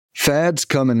Fads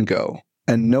come and go,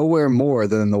 and nowhere more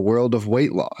than in the world of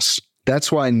weight loss.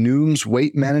 That's why Noom's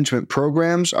weight management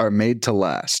programs are made to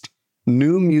last.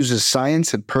 Noom uses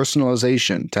science and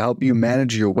personalization to help you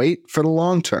manage your weight for the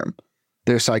long term.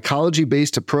 Their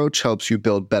psychology-based approach helps you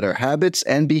build better habits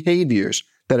and behaviors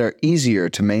that are easier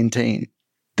to maintain.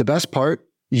 The best part?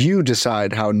 You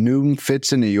decide how Noom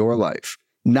fits into your life,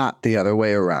 not the other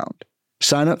way around.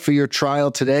 Sign up for your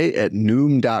trial today at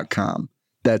Noom.com.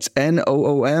 That's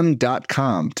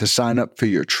Noom.com to sign up for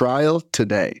your trial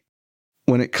today.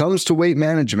 When it comes to weight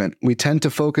management, we tend to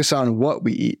focus on what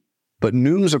we eat, but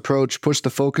Noom's approach puts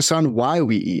the focus on why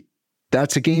we eat.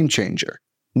 That's a game changer.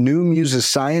 Noom uses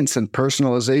science and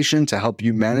personalization to help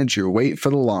you manage your weight for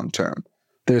the long term.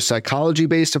 Their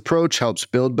psychology-based approach helps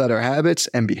build better habits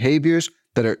and behaviors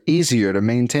that are easier to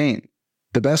maintain.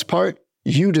 The best part?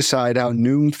 You decide how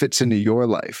Noom fits into your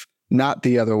life, not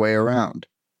the other way around.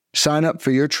 Sign up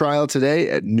for your trial today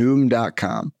at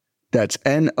Noom.com. That's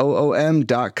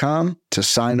Noom.com to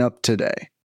sign up today.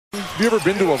 Have you ever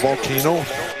been to a volcano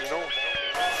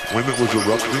when it was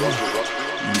erupting? You're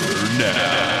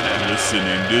now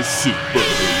listening to Super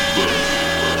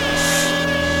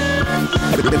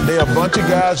Hoopers. They're a bunch of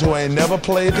guys who ain't never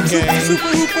played the game.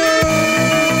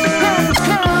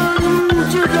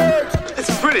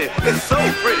 It's pretty. It's so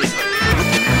pretty.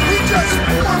 We just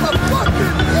formed a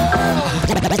fucking wall.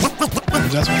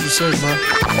 That's what you say, man.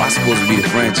 Well, I'm supposed to be the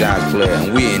franchise player,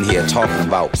 and we're in here talking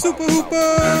about Super Hoopers.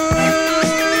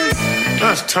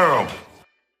 That's terrible.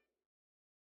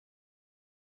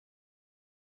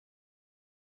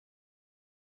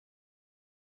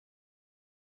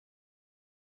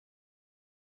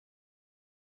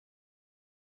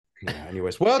 Yeah,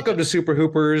 anyways, welcome to Super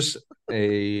Hoopers,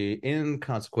 a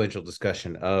inconsequential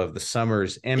discussion of the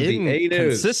summer's NBA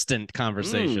news. Consistent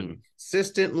conversation.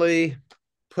 Consistently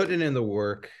putting in the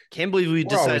work. Can't believe we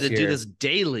decided to do this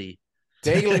daily.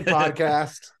 Daily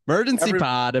podcast. Emergency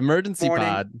pod. Nate Emergency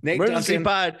Duncan.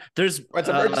 pod. There's What's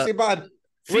emergency pod?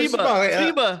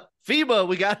 FIBA.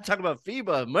 We got to talk about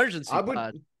FIBA. Emergency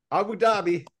pod. Abu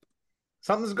Dhabi.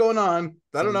 Something's going on.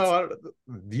 I don't know.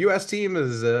 The U.S. team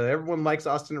is everyone likes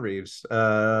Austin Reeves.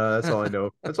 That's all I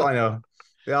know.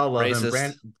 They all love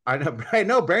him. I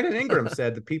know. Brandon Ingram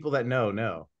said the people that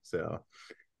know. So,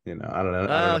 I don't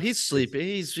know. He's sleeping.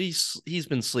 He's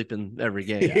been sleeping every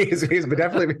game. he's been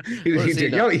definitely.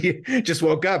 He just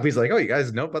woke up. He's like, oh, you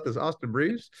guys know about this Austin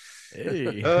Reeves?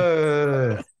 Hey.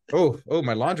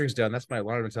 My laundry's done. That's my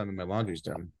alarm telling me my laundry's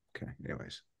done. Okay.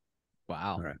 Anyways.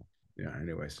 Wow. All right. Yeah.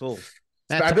 Anyways. Cool.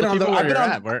 I've been on the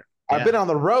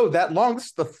road that long. This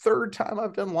is the third time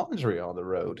I've done laundry on the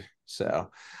road. So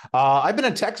I've been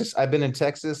in Texas. I've been in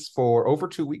Texas for over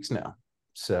 2 weeks now.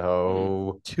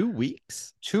 So 2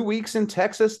 weeks? 2 weeks in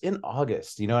Texas in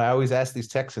August. I always ask these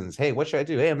Texans, hey, what should I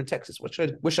do? Hey, I'm in Texas. What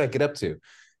should I get up to?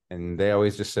 And they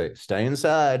always just say, stay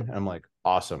inside. I'm like,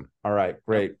 awesome. All right,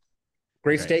 great.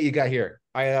 Great state you got here.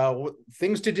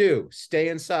 Things to do, stay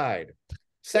inside.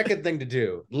 Second thing to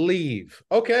do, leave.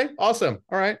 Okay, awesome.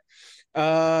 All right.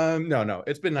 No,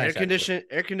 it's been nice.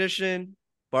 Air condition,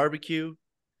 barbecue,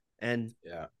 and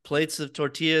plates of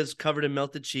tortillas covered in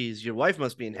melted cheese. Your wife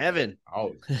must be in heaven.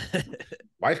 Oh,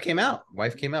 wife came out.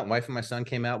 Wife and my son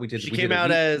came out. She came out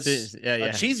as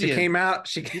cheesy. She came out.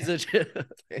 She came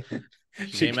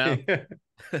out.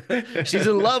 She's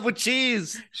in love with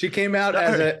cheese. She came out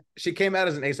as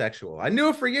an asexual. I knew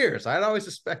it for years. I'd always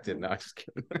suspected. No, just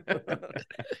kidding.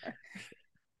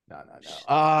 No.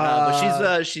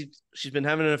 But she's been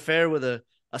having an affair with a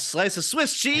slice of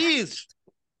Swiss cheese.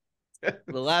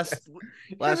 The last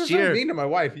year. So mean to my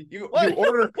wife. You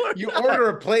order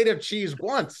a plate of cheese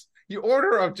once. You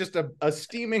order just a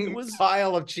steaming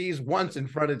pile of cheese once in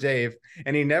front of Dave,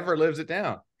 and he never lives it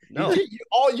down. No,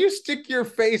 you stick your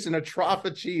face in a trough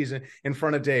of cheese in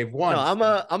front of Dave once. No,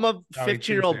 I'm a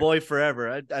 15-year-old boy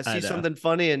forever. I see something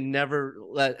funny and never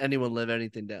let anyone live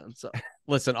anything down. So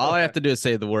listen, all I have to do is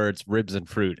say the words ribs and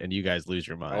fruit, and you guys lose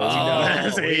your mind.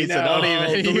 Don't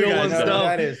even. The real ones know.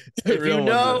 That is. If you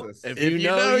know,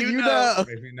 you know.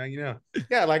 If you know, you know.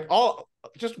 Yeah, like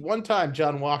just one time,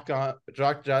 John walked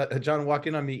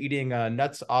in on me eating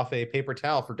nuts off a paper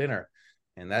towel for dinner.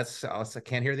 And I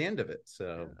can't hear the end of it.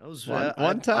 So that was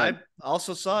one time. I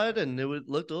also saw it, and it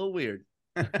looked a little weird.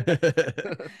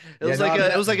 It was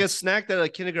like a snack that a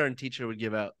kindergarten teacher would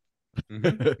give out.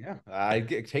 Mm-hmm. Yeah,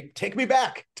 take me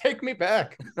back. Take me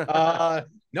back. No,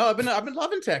 I've been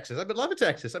loving Texas. I've been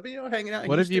hanging out.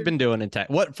 What have you been doing in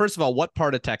Texas? First of all, what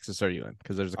part of Texas are you in?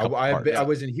 Because there's a couple. I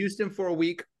was in Houston for a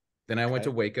week. Then I went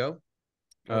to Waco.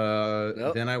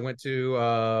 Then I went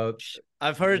to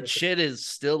I've heard shit is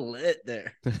still lit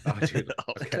there. oh, dude.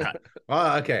 Okay.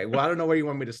 Okay. Well, I don't know where you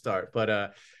want me to start,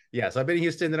 but yeah. So I've been in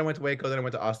Houston, then I went to Waco, then I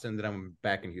went to Austin, then I'm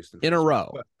back in Houston in a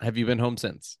row. Have you been home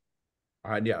since?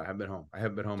 Yeah, I haven't been home. I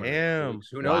haven't been home. Damn.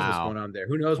 Who knows what's going on there?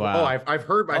 Who knows? Wow. I've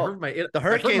heard the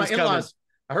hurricane's coming.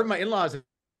 I heard my in-laws have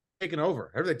taken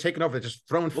over. They've taken over. They're just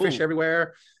throwing fish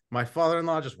everywhere. My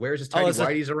father-in-law just wears his tiny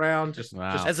whities around. Just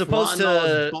as opposed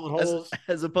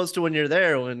to when you're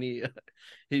there, when he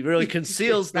really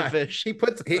conceals the fish. He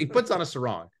puts on a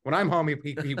sarong. When I'm home,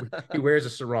 he wears a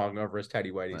sarong over his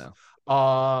tidy whities.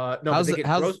 Wow. No,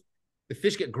 the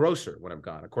fish get grosser when I'm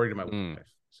gone, according to my wife.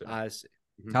 So. I see.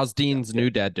 How's Dean's new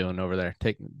dad doing over there?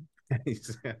 He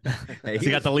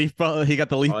got the leaf blower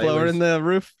in the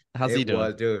roof. How's he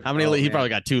doing? Dude. How many? He probably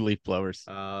got 2 leaf blowers.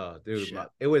 Oh, dude,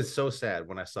 it was so sad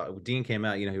when I saw it. Dean came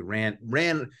out. He ran.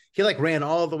 He ran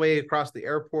all the way across the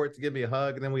airport to give me a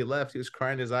hug, and then we left. He was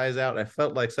crying his eyes out. I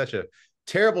felt like such a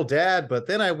terrible dad. But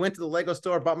then I went to the Lego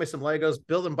store, bought me some Legos,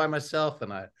 built them by myself,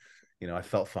 and I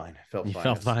felt fine. You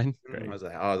felt fine. I was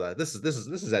like, oh, this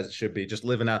is as it should be. Just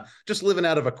living out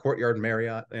of a courtdead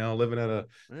Marriott. living out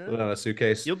a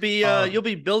suitcase. You'll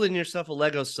be building yourself a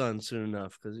Lego son soon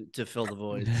enough to fill the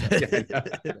void. So.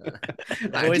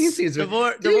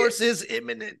 Divorce is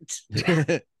imminent.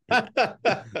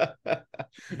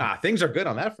 Things are good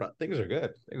on that front. Things are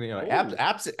good.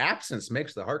 Absence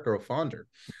makes the heart grow fonder.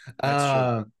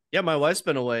 That's true. Yeah, my wife's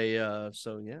been away,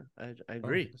 so yeah, I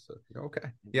agree. Okay,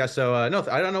 yeah. So no,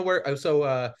 I don't know where.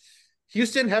 So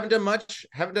Houston, haven't done much.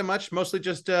 Mostly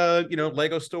just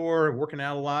Lego store, working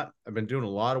out a lot. I've been doing a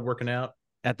lot of working out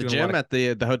at the gym, at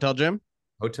the hotel gym.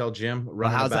 Hotel gym.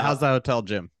 How's the hotel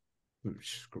gym?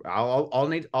 All I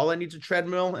need is a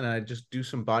treadmill, and I just do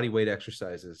some body weight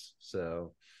exercises.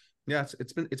 So yeah,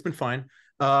 it's been fine.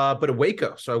 But at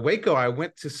Waco, I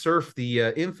went to surf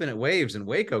the Infinite Waves in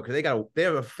Waco because they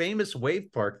have a famous wave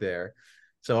park there.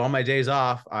 So on my days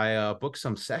off, I booked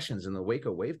some sessions in the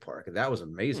Waco Wave Park, and that was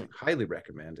amazing. Highly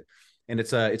recommend it. And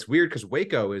it's weird because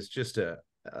Waco is just I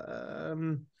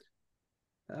don't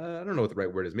know what the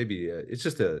right word is. Maybe it's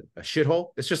just a shithole.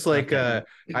 It's just like I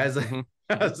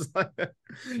was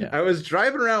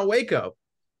driving around Waco.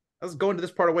 I was going to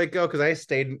this part of Waco because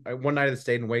one night I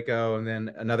stayed in Waco, and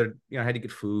then another, I had to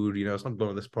get food, so I'm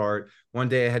going to this part. One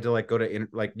day I had to go to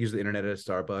use the internet at a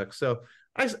Starbucks. So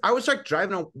I was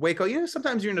driving to Waco.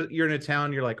 Sometimes you're in a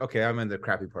town, you're like, okay, I'm in the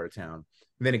crappy part of town.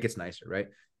 And then it gets nicer, right?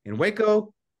 In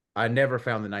Waco, I never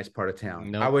found the nice part of town.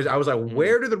 Nope. I was like,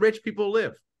 where do the rich people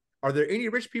live? Are there any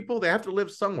rich people? They have to live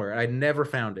somewhere. I never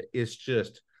found it.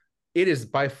 It is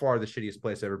by far the shittiest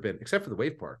place I've ever been, except for the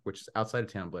wave park, which is outside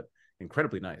of town, but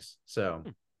incredibly nice. So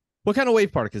what kind of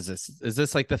wave park is this? Is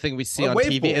this like the thing we see on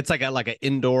TV? Pool. It's like an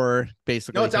indoor,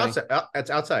 basically. No, it's outside. It's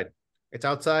outside. It's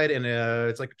outside, and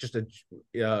it's like just a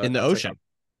in the ocean.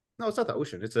 No, it's not the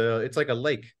ocean. It's like a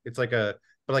lake. It's like a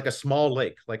small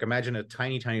lake. Like imagine a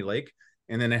tiny lake,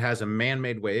 and then it has a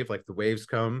man-made wave. Like the waves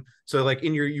come. So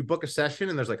you book a session,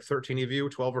 and there's 13 of you,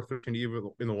 12 or 13 of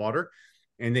you in the water.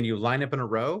 And then you line up in a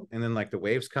row, and then the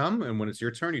waves come, and when it's your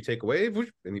turn, you take a wave,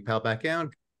 and you paddle back down,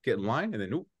 get in line, and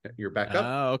then you're back up.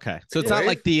 Oh, okay. So it's not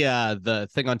like the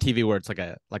thing on TV where it's like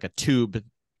a tube,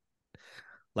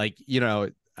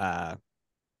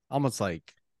 almost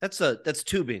like that's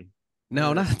tubing.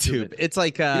 No, not a tube. It's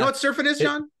like you know what surfing is,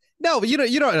 John? No, but you know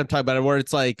what I'm talking about. Where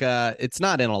it's like it's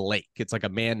not in a lake. It's like a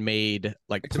man-made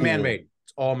It's pool. a man-made.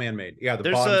 It's all man-made. Yeah,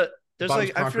 there's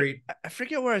concrete. I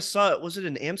forget where I saw it. Was it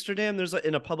in Amsterdam? There's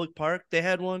in a public park they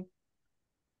had one.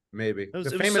 Maybe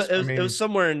it was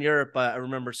somewhere in Europe. I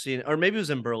remember seeing it, or maybe it was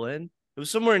in Berlin. It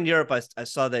was somewhere in Europe. I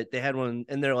saw that they had one,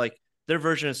 and their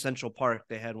version of Central Park.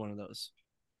 They had one of those.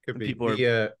 Could be. People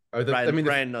riding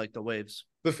the waves.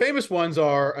 The famous ones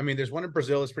are, there's one in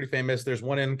Brazil that's pretty famous. There's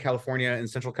one in California, in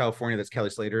Central California, that's Kelly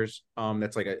Slater's.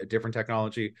 That's like a different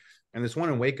technology. And this one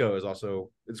in Waco is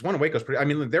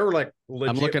pretty. There were legit.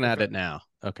 I'm looking at it now.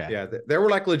 Okay. Yeah, there were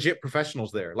legit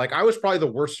professionals there. I was probably the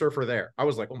worst surfer there. I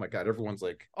was like, oh my God, everyone's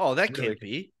like, oh, that can't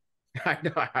be. I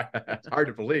know. It's hard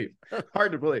to believe.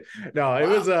 No, it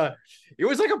was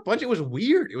like a bunch. It was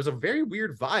weird. It was a very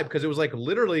weird vibe because it was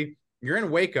literally you're in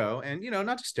Waco, and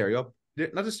not to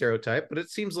stereotype, but it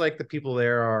seems like the people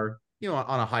there are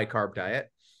on a high carb diet.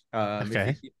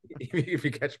 Okay. If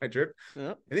you catch my drift.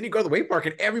 Yep. And then you go to the wave park,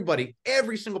 and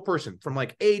every single person from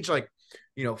age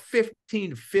 15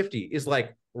 to 50 is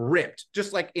ripped,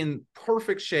 just in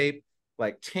perfect shape,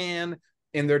 tan,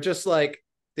 and they're just they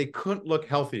couldn't look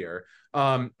healthier.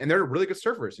 And they're really good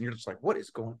surfers, and you're just what is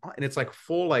going on? And it's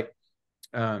full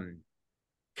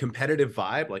competitive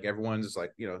vibe. Everyone's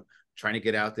trying to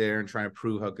get out there and trying to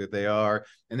prove how good they are.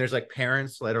 And there's like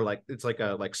parents that are like, it's like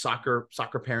a like soccer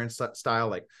parents style,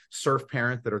 like surf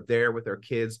parents that are there with their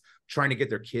kids trying to get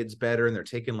their kids better, and they're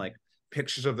taking like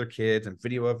pictures of their kids and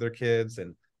video of their kids,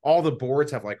 and all the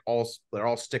boards have like they're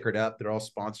all stickered up, they're all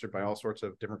sponsored by all sorts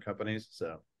of different companies.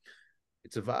 So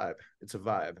it's a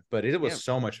vibe, but it was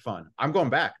so much fun. I'm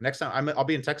going back next time. I'll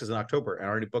be in Texas in October, and I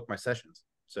already booked my sessions.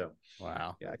 So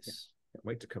wow, yeah, I can't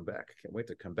wait to come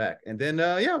back. And then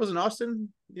I was in Austin,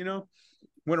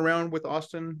 went around with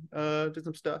Austin, did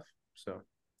some stuff. So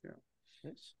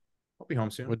nice. I'll be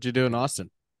home soon. What'd you do in Austin?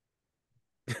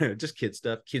 Just kid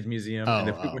stuff, kids museum. And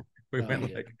then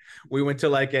we went to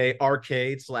like a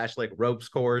arcade / like ropes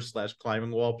course /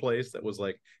 climbing wall place that was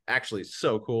like actually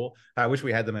so cool. I wish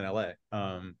we had them in LA.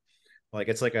 Like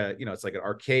it's like it's like an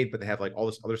arcade, but they have like all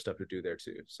this other stuff to do there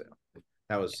too. So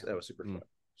that was super fun.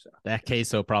 So that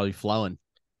queso probably flowing.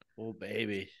 Oh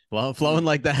baby, well, flowing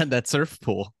like that surf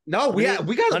pool. No, we got.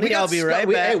 I'll be right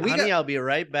back. I'll be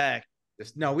right back.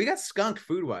 No, we got skunked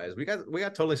food wise. We got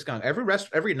totally skunked.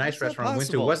 Every nice restaurant we went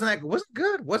to wasn't that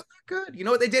good. You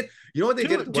know what they did?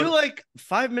 Do like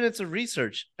 5 minutes of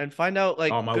research and find out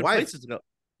like my good wife, places to go.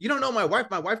 You don't know my wife.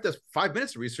 My wife does 5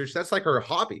 minutes of research. That's like her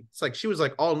hobby. It's like she was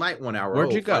like all night 1 hour.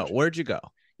 Where'd you go?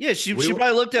 Yeah, she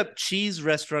probably looked up cheese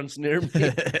restaurants near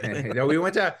me. No, we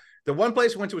went to the one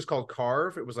place we went to was called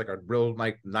Carve. It was like a real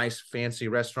like nice fancy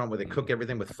restaurant where they cook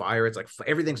everything with fire. It's like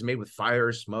everything's made with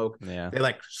fire, smoke. Yeah, they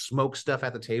like smoke stuff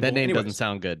at the table. That name doesn't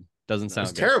sound good. Doesn't sound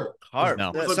good. Terrible. Carve.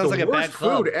 No, that sounds like a bad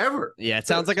food ever. Yeah, it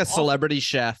sounds like a celebrity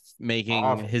chef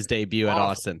making his debut at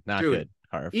Austin. Not good.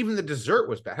 Carve. Even the dessert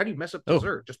was bad. How do you mess up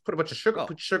dessert? Just put a bunch of sugar.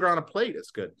 Put sugar on a plate. It's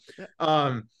good.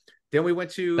 Then we went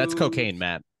to. That's cocaine,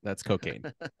 Matt. That's cocaine.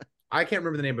 I can't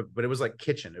remember the name of it, but it was like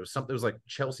kitchen. It was something. It was like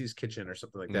Chelsea's Kitchen or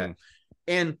something like that.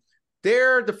 And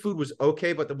there, the food was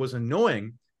okay, but what was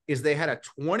annoying is they had a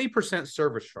 20%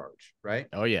 service charge, right?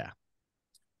 Oh yeah.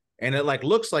 And it like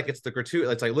looks like it's the gratuity.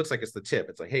 It's like looks like it's the tip.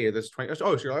 It's like, hey, this 20.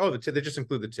 Oh, so you're like, oh, the tip. They just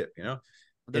include the tip,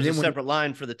 There's a separate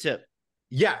line for the tip.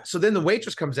 Yeah. So then the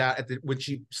waitress comes out when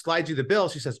she slides you the bill.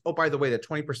 She says, "Oh, by the way, the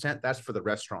 20% that's for the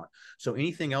restaurant. So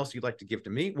anything else you'd like to give to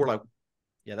me?" We're like,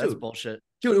 yeah, that's bullshit.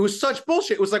 Dude, it was such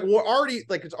bullshit. It was like, we're already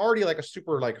like, it's already like a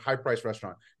super like high price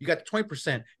restaurant. You got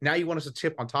 20%. Now you want us to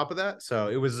tip on top of that. So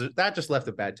it was, that just left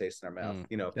a bad taste in our mouth.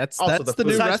 That's the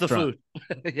new restaurant.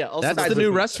 Yeah. That's the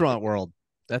new restaurant world.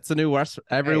 That's the new restaurant.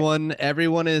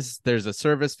 Everyone is, there's a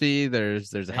service fee.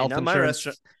 There's a health insurance.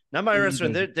 Not my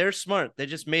restaurant. They're smart. They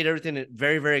just made everything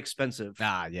very, very expensive.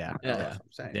 Yeah. Yeah.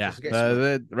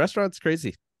 The restaurant's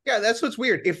crazy. Yeah, that's what's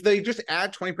weird. If they just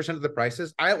add 20% of the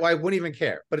prices, I wouldn't even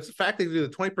care. But it's the fact that you do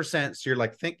the 20%, so you're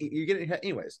like, you get it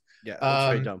anyways. Yeah,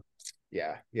 that's very dumb.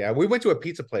 Yeah. We went to a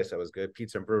pizza place that was good.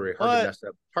 Pizza and brewery.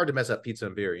 Hard to mess up pizza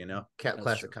and beer.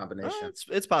 Classic combination.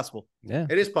 It's possible. Yeah,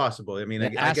 it is possible. I mean, I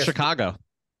guess Chicago.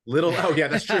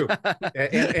 That's true.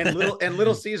 and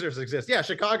Little Caesars exist. Yeah,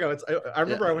 Chicago. I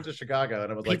remember I went to Chicago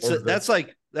and it was pizza,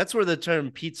 that's where the term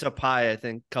pizza pie I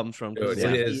think comes from. Dude,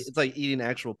 it's like eating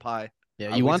actual pie.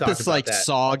 Yeah, you want this like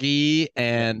soggy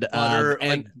and butter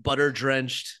and butter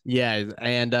drenched. Yeah,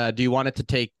 and do you want it to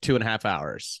take 2.5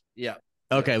 hours? Yeah.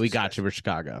 Okay, we got you for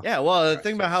Chicago. Yeah, well,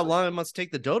 think about how long it must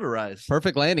take the dough to rise.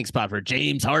 Perfect landing spot for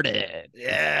James Harden.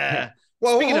 Yeah.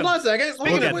 Well, hold on a second.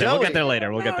 We'll get there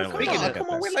later. Come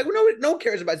on, wait, like no one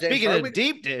cares about James Harden. Speaking of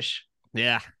deep dish.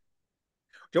 Yeah.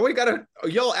 Joey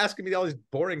y'all asking me all these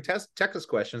boring Texas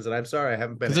questions, and I'm sorry I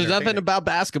haven't been. There's nothing about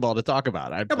basketball to talk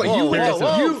about.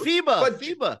 FIBA.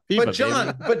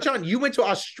 But John, you went to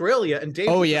Australia and Dave.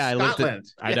 Oh yeah, Scotland.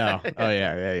 I know. Oh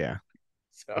yeah.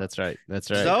 So, that's right.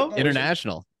 So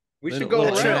international. We should go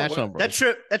around. That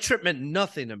trip meant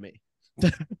nothing to me.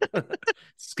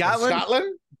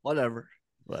 Scotland, whatever.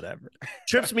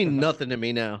 Trips mean nothing to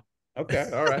me now. Okay,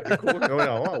 all right, cool. Going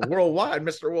on worldwide,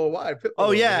 Mr. Worldwide.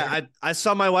 Oh yeah, I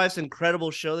saw my wife's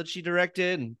incredible show that she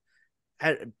directed and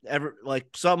had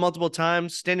saw it multiple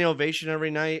times. Standing ovation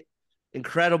every night.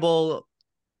 Incredible.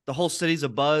 The whole city's a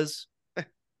buzz.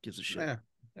 Gives a shit. Yeah.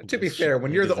 To be fair,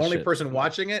 when you're the only person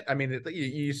watching it, I mean,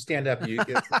 you stand up. You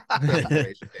get yeah,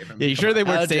 you sure they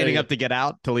weren't standing up to get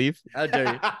out to leave? How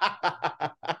dare you?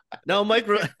 No, Mike.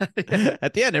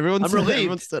 At the end,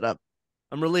 everyone stood up.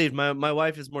 I'm relieved. My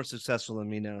wife is more successful than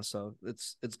me now, so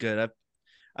it's good.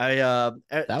 That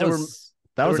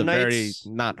was a very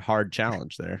not hard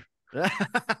challenge there.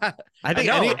 I think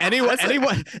anyone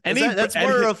that's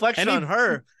more a reflection on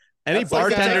her. Any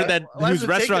bartender whose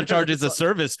restaurant charges a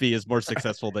service fee is more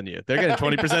successful than you. They're getting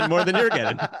 20% more than you're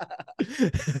getting.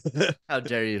 How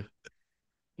dare you?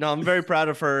 No, I'm very proud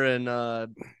of her, and no,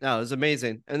 it was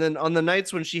amazing. And then on the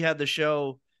nights when she had the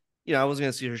show, I wasn't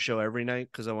gonna see her show every night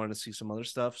because I wanted to see some other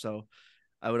stuff. So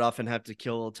I would often have to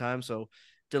kill a little time. So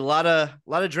did a lot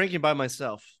of drinking by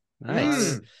myself.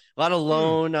 Nice. A lot of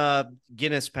lone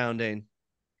Guinness pounding.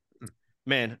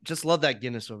 Man, just love that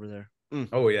Guinness over there.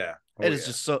 Oh yeah, it is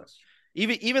just so.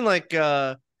 Even like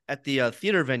at the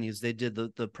theater venues, they did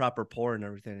the proper pour and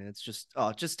everything. It's just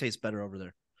it just tastes better over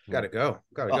there. Gotta go.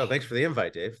 Thanks for the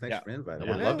invite, Dave. Thanks for the invite.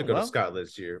 I would love to go to Scotland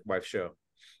to your wife's show.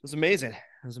 It was amazing.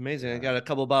 I got a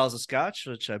couple of bottles of scotch,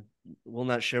 which I will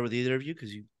not share with either of you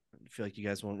because you feel like you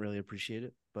guys won't really appreciate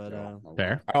it. But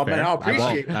fair. Oh man, I'll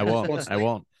appreciate it. I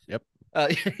won't. Yep.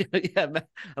 Yeah, man.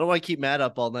 I don't want to keep Matt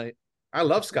up all night. I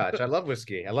love scotch. I love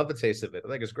whiskey. I love the taste of it. I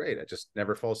think it's great. I just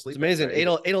never fall asleep. It's amazing. Ate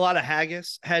a lot of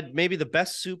haggis. Had maybe the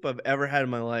best soup I've ever had in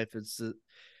my life.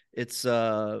 It's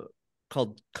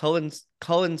called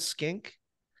Cullen Skink.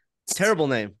 Terrible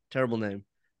name.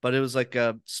 But it was like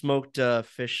a smoked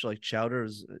fish, like chowder. It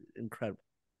was incredible.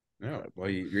 No, well,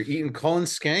 you're eating Cullen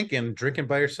Skank and drinking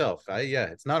by yourself.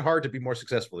 It's not hard to be more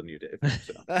successful than you, Dave.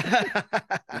 So.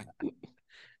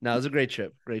 No, it was a great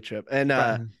trip. And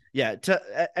to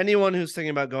anyone who's thinking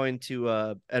about going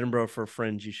to Edinburgh for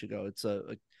Fringe, you should go. It's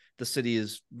the city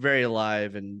is very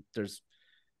alive, and there's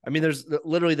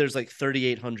like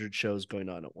 3,800 shows going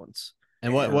on at once.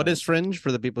 And what is Fringe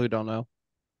for the people who don't know?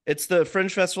 It's the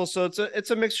Fringe Festival, so it's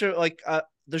a mixture. Like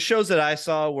the shows that I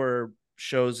saw were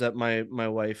shows that my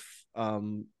wife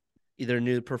either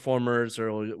knew performers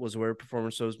or was aware of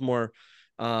performers, so it was more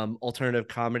alternative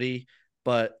comedy.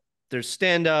 But there's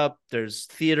stand-up, there's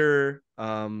theater,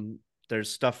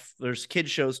 there's kid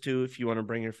shows too if you want to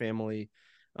bring your family.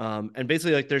 And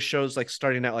basically like there's shows like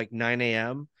starting at like 9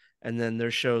 a.m. and then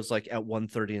there's shows like at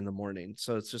 1:30 in the morning.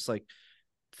 So it's just like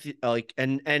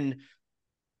and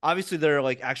obviously there are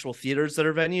like actual theaters that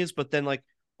are venues, but then like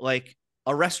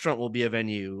a restaurant will be a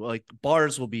venue, like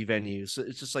bars will be venues. So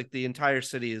it's just like the entire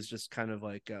city is just kind of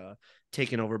like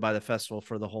taken over by the festival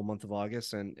for the whole month of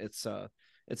August, and it's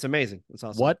amazing. It's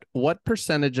awesome. What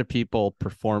percentage of people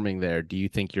performing there do you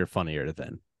think you're funnier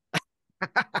than?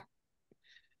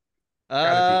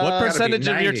 What percentage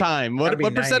of your time? What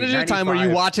percentage of your time were you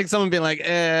watching someone being like,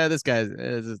 this guy's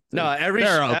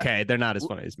they're okay. They're not as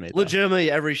funny as me.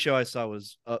 Legitimately, every show I saw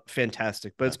was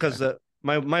fantastic, but it's because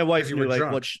my wife knew like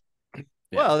drunk.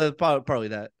 Well, that's probably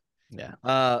that. Yeah.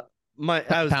 I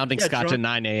was pounding scotch drunk. at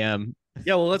 9 a.m.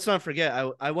 Yeah, well, let's not forget.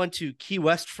 I went to Key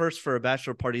West first for a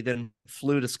bachelor party, then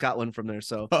flew to Scotland from there.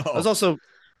 So I was also,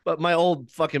 but my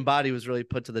old fucking body was really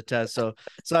put to the test. So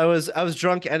I was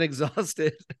drunk and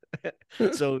exhausted.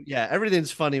 So yeah,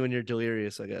 everything's funny when you're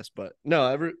delirious, I guess. But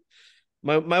no,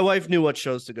 my wife knew what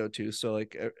shows to go to, so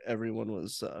like everyone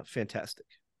was fantastic.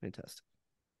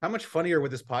 How much funnier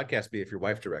would this podcast be if your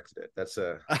wife directed it? That's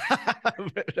I thought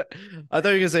you were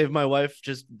gonna say if my wife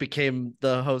just became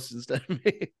the host instead of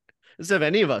me. Instead of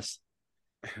any of us.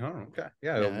 Oh, okay.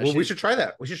 Yeah. Well, we should try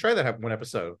that. We should try that one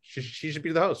episode. She should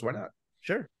be the host. Why not?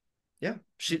 Sure. Yeah.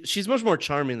 She's much more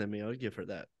charming than me. I would give her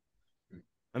that.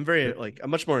 I'm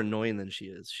much more annoying than she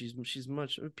is. She's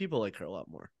much people like her a lot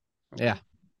more. Yeah,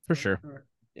 for sure.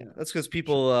 Yeah. That's because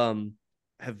people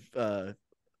have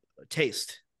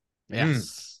taste.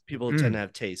 Yes. People tend to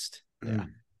have taste. Yeah.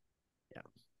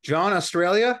 John,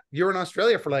 Australia? You were in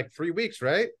Australia for like 3 weeks,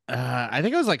 right? I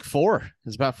think it was like 4. It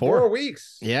was about 4. 4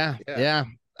 weeks. Yeah.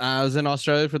 I was in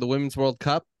Australia for the Women's World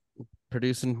Cup,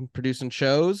 producing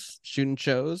shows, shooting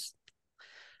shows,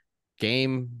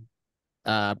 game,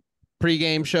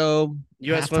 pre-game show,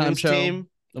 U.S. women's show. Team.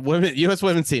 U.S.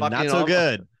 women's team, not so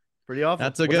good. Pretty awful.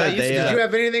 Not so good. Did you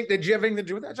have anything to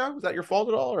do with that, John? Was that your fault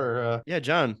at all, or? Yeah,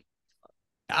 John.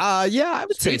 Yeah, I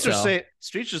would say so.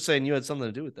 Streets are saying you had something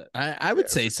to do with that. I would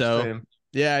say so.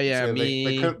 Yeah. So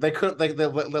me. They couldn't.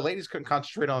 The ladies couldn't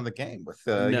concentrate on the game with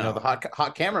the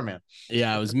hot cameraman.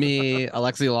 Yeah, it was me,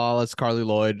 Alexi Lawless, Carly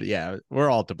Lloyd. Yeah, we're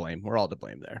all to blame.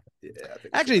 there. Yeah.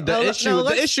 Actually,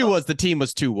 the issue was the team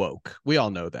was too woke. We all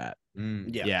know that.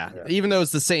 Yeah. Even though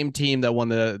it's the same team that won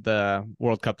the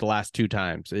World Cup the last 2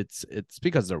 times, it's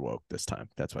because they're woke this time.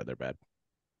 That's why they're bad.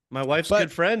 My wife's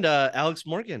good friend, Alex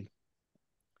Morgan.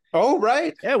 Oh,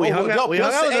 right. Yeah, we hung out with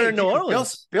her in New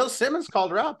Orleans. Bill Simmons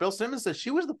called her out. Bill Simmons said she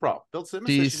was the problem. Bill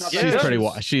Simmons said she's pretty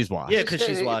washed. She's washed. Yeah, because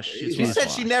she's washed. He said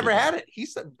she never had it. He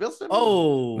said Bill Simmons.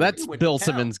 Oh, that's Bill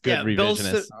Simmons. Good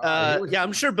revisionist.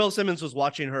 I'm sure Bill Simmons was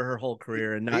watching her whole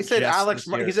career, and not he said Alex.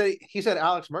 He said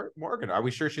Alex Morgan. Are we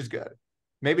sure she's good?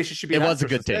 Maybe she should be. It was a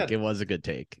good take. It was a good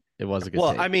take.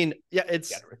 Well, I mean, yeah,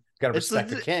 it's gotta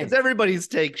respect the king. It's everybody's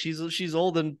take. She's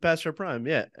old and past her prime.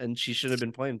 Yeah, and she should have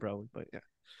been playing probably, but yeah.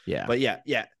 Yeah. But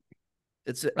yeah.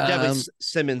 It's definitely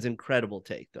Simmons' incredible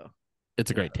take, though.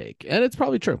 It's a great take, and it's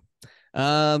probably true.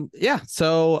 Yeah.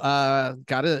 So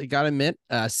gotta admit,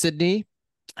 Sydney,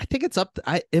 I think it's up.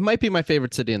 It might be my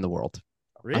favorite city in the world.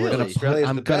 Really?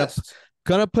 Australia's the best.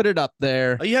 Gonna put it up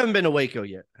there. Oh, you haven't been to Waco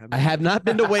yet. I have not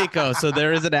been to Waco, so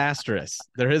there is an asterisk.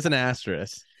 There is an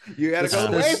asterisk. You got to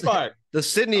go to Wave Park. The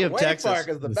Sydney of Wave Texas. Park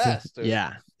is the best. Dude.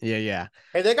 Yeah.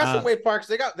 Hey, they got some wave parks.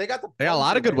 They got a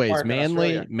lot of good waves.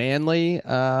 Manly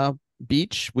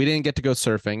beach. We didn't get to go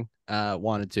surfing.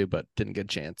 Wanted to, but didn't get a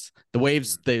chance. The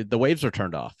waves were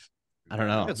turned off. I don't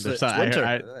know. It's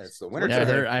winter. It's the winter.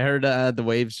 Yeah, I heard the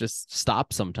waves just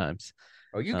stop sometimes.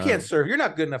 Oh, you can't surf. You're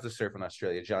not good enough to surf in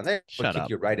Australia, John. They will kick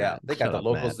you right out. They got the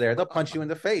locals there. They'll punch you in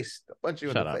the face. They'll punch you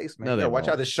in the face, man. No, watch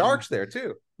out. The sharks there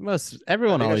too.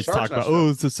 Everyone always talks about,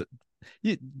 it's this.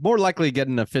 You more likely get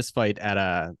in a fist fight at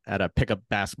a pickup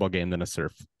basketball game than a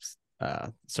surf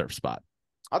spot.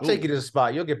 I'll take you to the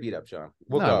spot. You'll get beat up, John.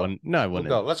 We'll go. I wouldn't. We'll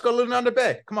go. Let's go to Lunar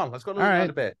Bay. Come on, let's go to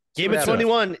Lunar Bay. Game of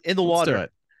 21 in the water. Let's do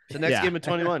it. The next game of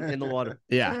 21 in the water.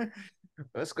 Yeah.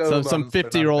 Let's go. So some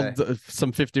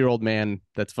 50-year-old man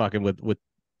that's fucking with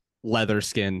leather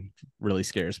skin really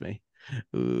scares me.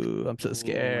 Ooh, I'm so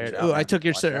scared. Ooh, I took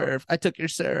your surf. I took your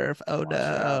surf. Oh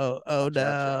no. Oh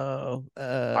no.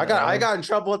 I got in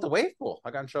trouble at the wave pool.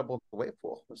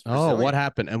 Oh, what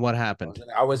happened? And what happened?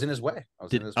 I was in his way.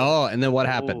 And then what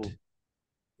happened?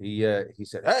 He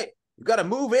said, "Hey, you got to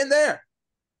move in there."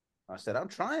 I said, "I'm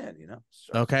trying,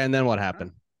 Okay, and then what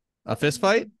happened? A fist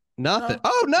fight? Nothing.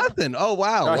 No. Oh, nothing. Oh,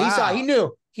 wow. No, wow. He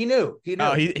knew.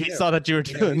 Oh, he saw that you were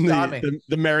doing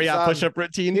the Marriott push-up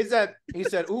routine. He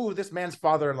said, "Ooh, this man's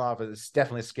father-in-law is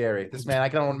definitely scary. This man, I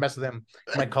don't want to mess with him.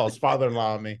 He might call his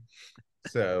father-in-law on me."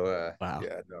 So, wow.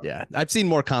 Yeah. I've seen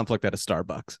more conflict at a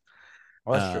Starbucks.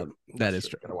 Oh, that's true. That is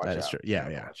true. That is true.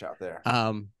 Yeah. Watch out there.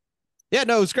 Yeah,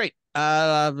 no, it was great.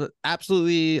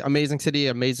 Absolutely amazing city,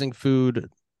 amazing food,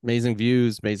 amazing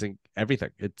views, amazing everything.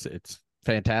 It's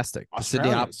fantastic. The city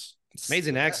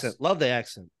amazing accent. Love the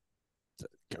accent.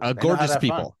 Gorgeous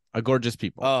people.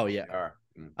 Oh yeah.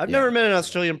 I've never met an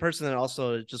Australian person that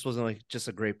also just wasn't just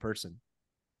a great person.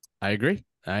 I agree.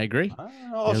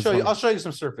 I'll show you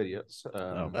some surf videos.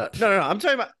 No. I'm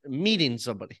talking about meeting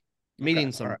somebody.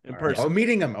 Meeting someone in person. Oh,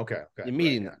 meeting them. Okay. You're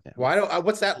meeting them. Yeah. Well,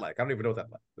 what's that like? I don't even know what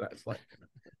that's like.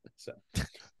 So,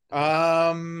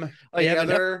 haven't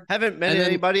met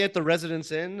anybody at the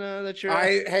Residence Inn that you're.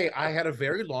 I had a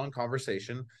very long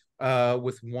conversation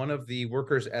with one of the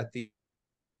workers at the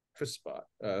spot,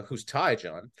 who's Thai,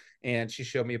 John, and she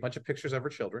showed me a bunch of pictures of her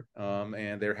children,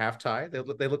 and they're half Thai.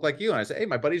 They look like you. And I said, "Hey,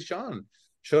 my buddy's John.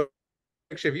 Show a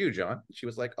picture of you, John." She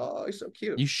was like, "Oh, he's so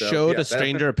cute." You showed a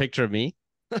stranger a picture of me.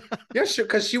 Yeah,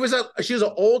 because she was an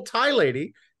old Thai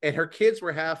lady, and her kids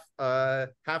were half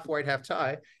white, half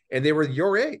Thai, and they were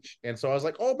your age. And so I was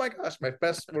like, "Oh my gosh, one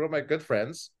of my good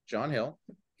friends, John Hill,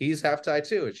 he's half Thai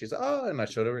too." And she's like, "Oh," and I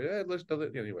showed her.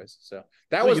 Anyways, so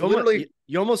that was literally.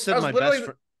 You almost said my best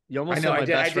friend. You almost said my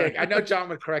best friend. I know John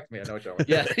would correct me.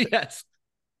 Yes.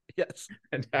 But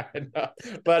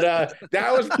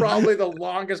that was probably the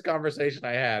longest conversation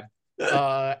I had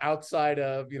outside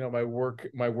of my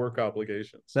work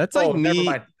obligations. That's like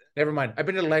never mind. I've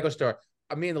been to the Lego store.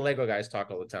 Me and the Lego guys talk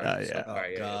all the time.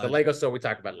 The Lego store, we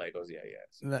talk about Legos.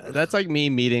 That's like me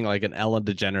meeting like an Ellen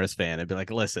DeGeneres fan and be like,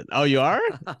 "Listen, oh, you are?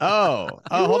 Oh,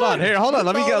 hold on.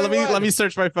 Let me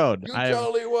search my phone. I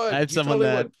have someone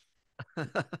that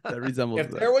resembles. If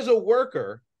there was a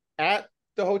worker at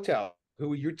the hotel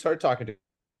who you start talking to,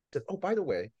 said, "Oh, by the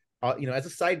way, as a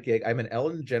side gig, I'm an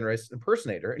Ellen DeGeneres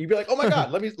impersonator," and you'd be like, "Oh my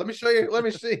God, let me show you. Let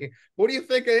me see. What do you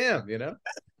think I am?"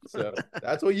 So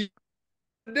that's what you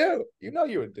do.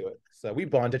 You would do it. So we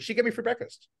bonded. She gave me free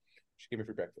breakfast.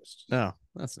 Oh,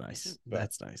 that's nice.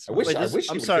 That's nice. I wish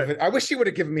she would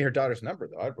have given me her daughter's number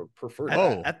though. I would prefer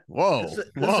that. Whoa. Is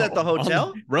at the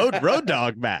hotel? Road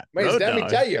dog, Matt. Wait, let me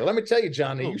tell you,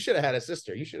 Johnny. You should have had a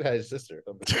sister. You should have had a sister.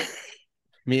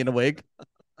 Me in a wig.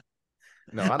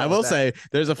 No, I will say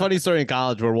there's a funny story in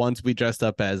college where once we dressed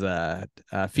up as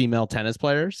female tennis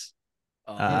players.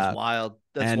 Oh, that's wild.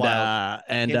 That's wild.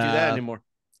 And can't do that anymore.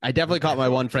 I definitely caught my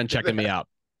one friend checking me out.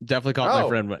 Definitely caught my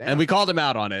friend, damn. And we called him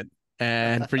out on it.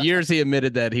 And for years he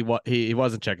admitted that he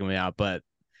wasn't checking me out, but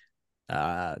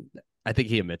I think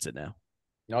he admits it now.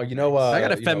 No, I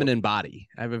got a feminine body.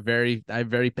 I have very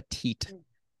petite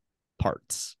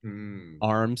parts,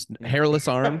 arms, hairless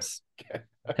arms,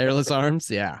 hairless arms.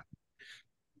 Yeah.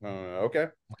 Okay.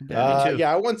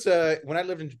 I once when I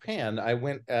lived in Japan, I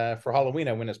went for Halloween.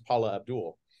 I went as Paula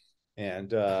Abdul, and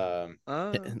can't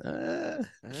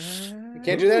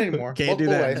do that anymore. Can't do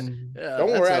that.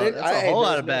 Don't worry. That's a whole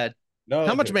lot of bad. No.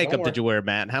 How much makeup did you wear,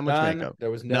 Matt? How much makeup?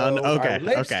 There was none. Okay.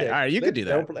 Okay. All right. You could do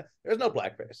that. There's no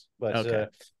blackface,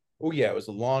 but Oh yeah, it was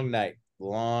a long night.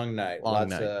 Long night.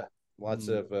 Lots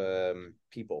of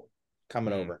people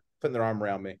coming over, putting their arm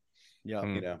around me. Yeah,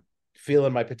 you know,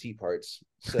 feeling my petite parts.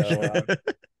 So,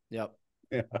 yep.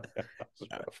 Yeah.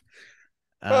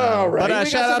 But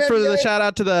shout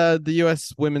out to the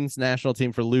U.S. women's national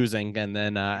team for losing, and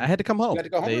then I had to come home. A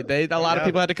lot of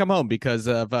people had to come home because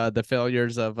of the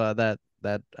failures of that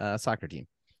soccer team.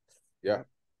 Yeah,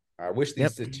 I wish the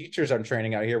teachers I'm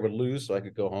training out here would lose so I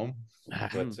could go home.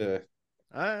 But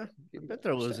I bet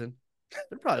they're losing.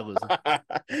 They're probably losing.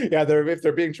 Yeah, if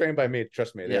they're being trained by me,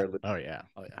 trust me, they're losing. Oh yeah.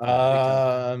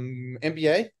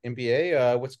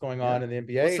 NBA. What's going on in the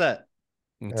NBA? What's that?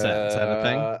 Is that a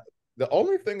thing? The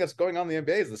only thing that's going on in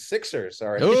the NBA is the Sixers. All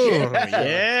right. Oh,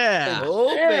 yeah.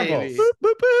 Oh, baby. Boop,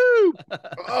 boop, boop.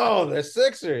 Oh, the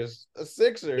Sixers. The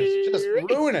Sixers just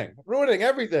ruining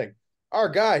everything. Our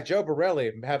guy, Joe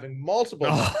Borelli, having multiple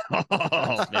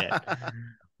man.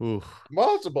 Oof.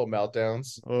 Multiple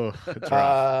meltdowns. Oh, it's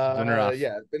rough. It's been rough.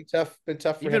 Yeah, it's been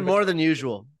tough for even him, more than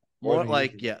usual. More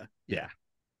like yeah.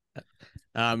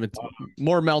 It's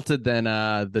more melted than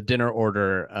the dinner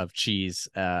order of cheese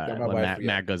when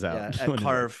Matt goes out. At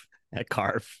Carve. At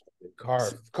Carve.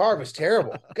 Carve is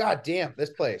terrible. God damn,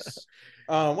 this place.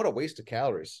 What a waste of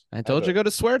calories. I told you to go to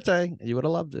Suerte. You would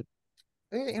have loved it.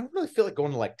 I don't really feel like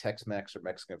going to like Tex-Mex or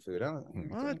Mexican food. I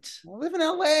live in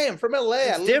LA. I'm from LA.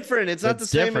 It's different. It's not the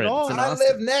same at all. I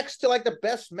live next to like the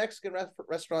best Mexican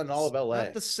restaurant in all of LA.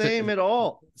 Not the same at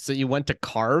all. So you went to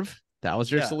Carve? That was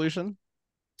your solution?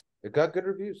 It got good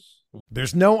reviews.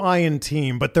 There's no I in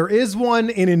team, but there is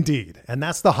one in Indeed, and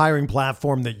that's the hiring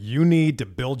platform that you need to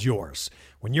build yours.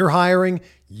 When you're hiring,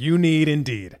 you need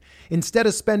Indeed. Instead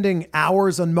of spending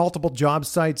hours on multiple job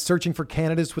sites searching for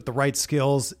candidates with the right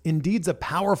skills, Indeed's a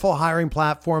powerful hiring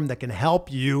platform that can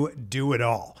help you do it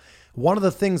all. One of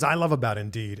the things I love about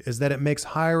Indeed is that it makes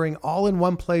hiring all in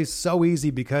one place so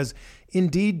easy because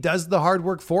Indeed does the hard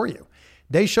work for you.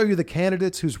 They show you the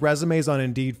candidates whose resumes on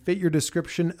Indeed fit your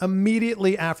description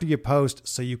immediately after you post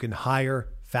so you can hire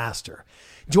faster.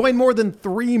 Join more than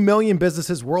 3 million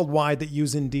businesses worldwide that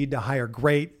use Indeed to hire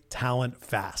great talent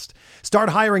fast. Start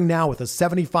hiring now with a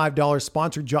 $75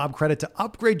 sponsored job credit to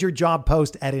upgrade your job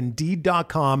post at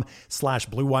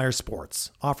Indeed.com/Blue Wire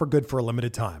Sports. Offer good for a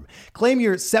limited time. Claim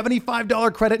your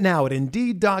 $75 credit now at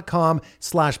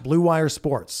Indeed.com/Blue Wire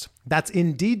Sports. That's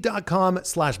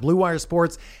Indeed.com/Blue Wire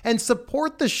Sports, and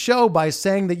support the show by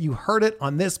saying that you heard it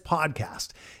on this podcast.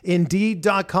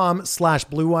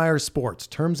 Indeed.com/Blue Wire Sports.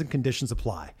 Terms and conditions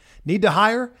apply. Need to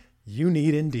hire? You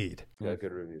need Indeed. Yeah,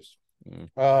 good reviews.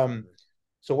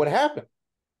 So what happened?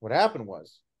 What happened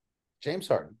was James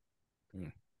Harden,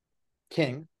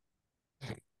 King,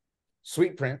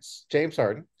 Sweet Prince, James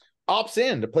Harden, opts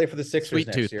in to play for the Sixers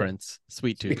next year.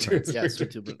 Sweet Tooth Prince. Yeah,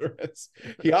 Sweet Tooth Prince.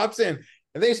 He opts in,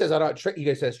 and then he says, "I don't." He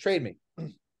guys says, "Trade me."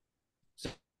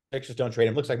 Sixers don't trade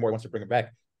him. Looks like Morey wants to bring him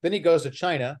back. Then he goes to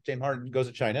China. James Harden goes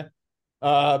to China,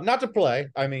 not to play.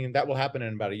 I mean, that will happen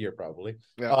in about a year probably.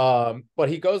 Yeah. But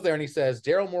he goes there and he says,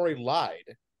 "Daryl Morey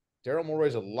lied. Daryl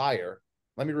Morey's a liar."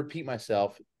 Let me repeat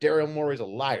myself. Daryl Morey's a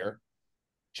liar.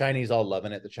 Chinese all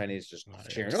loving it. The Chinese just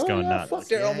cheering. Just going nuts. Fuck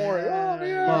Daryl Morey. Oh,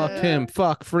 yeah. Fuck him.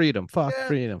 Fuck freedom. Fuck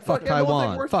freedom. Fuck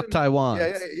Taiwan. Fuck Taiwan.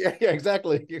 Yeah,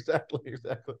 exactly.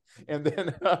 And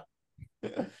then,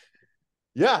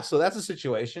 so that's a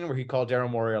situation where he called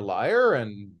Daryl Morey a liar,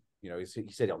 and he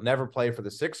said he'll never play for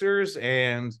the Sixers,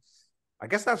 and I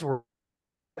guess that's where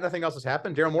nothing else has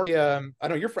happened. Daryl Morey, I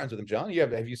know you're friends with him, John.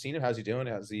 Have you seen him? How's he doing?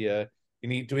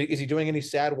 Is he doing any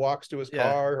sad walks to his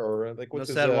car, or like what's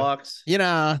no sad walks?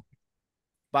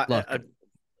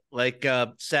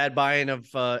 Sad buying of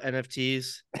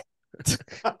NFTs.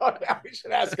 We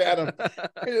should ask Adam.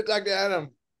 We should talk to Adam.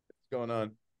 What's going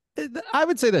on? I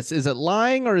would say this: is it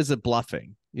lying or is it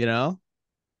bluffing?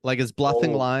 Like is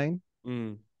bluffing lying?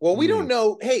 Well, we don't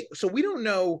know. Hey, so we don't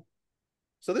know.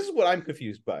 So this is what I'm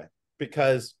confused by,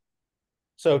 because.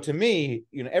 So to me,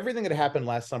 everything that happened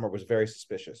last summer was very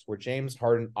suspicious, where James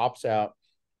Harden opts out.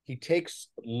 He takes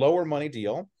lower money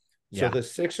deal so the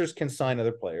Sixers can sign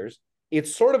other players.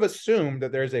 It's sort of assumed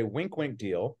that there's a wink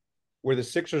deal where the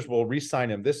Sixers will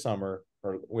re-sign him this summer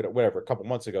or whatever, a couple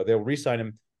months ago. They'll re-sign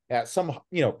him at some,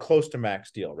 close to max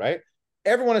deal, right?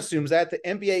 Everyone assumes that. The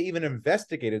NBA even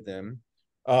investigated them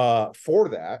for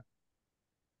that.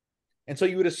 And so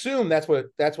you would assume that's what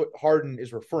Harden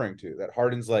is referring to. That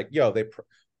Harden's like,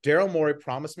 Daryl Morey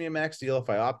promised me a max deal if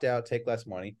I opt out, take less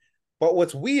money. But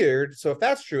what's weird, so if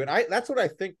that's true, and that's what I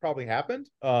think probably happened,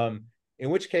 in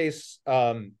which case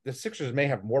the Sixers may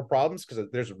have more problems because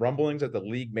there's rumblings that the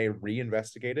league may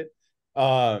reinvestigate it,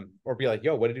 or be like,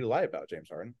 what did you lie about, James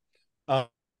Harden?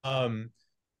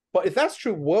 But if that's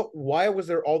true, why was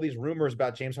there all these rumors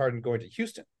about James Harden going to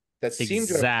Houston? That seemed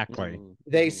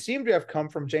they seem to have come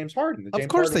from James Harden. Of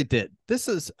course they did. This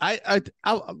is let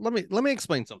me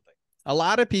explain something. A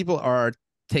lot of people are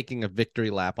taking a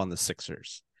victory lap on the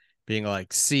Sixers, being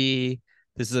like, "See,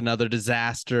 this is another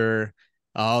disaster.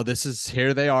 Oh,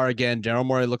 here they are again. Daryl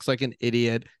Morey looks like an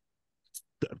idiot.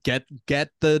 Get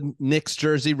the Knicks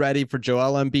jersey ready for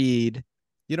Joel Embiid."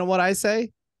 You know what I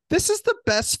say? This is the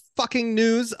best fucking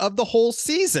news of the whole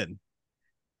season.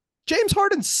 James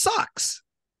Harden sucks.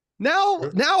 Now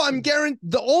I'm guaranteed.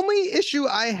 The only issue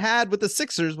I had with the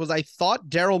Sixers was I thought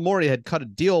Daryl Morey had cut a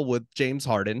deal with James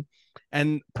Harden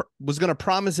and was going to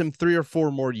promise him 3 or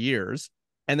 4 more years.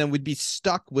 And then we'd be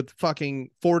stuck with fucking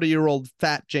 40-year-old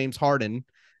fat James Harden,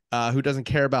 who doesn't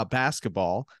care about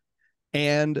basketball.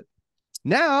 And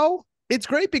now it's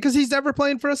great because he's never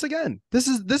playing for us again. This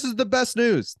is the best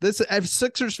news.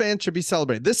 Sixers fans should be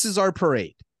celebrating. This is our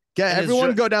parade.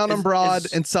 Everyone go down on Broad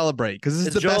and celebrate because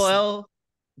this is the best.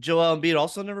 Joel Embiid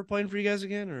also never playing for you guys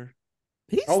again, or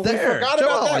he's there. We forgot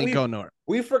about that.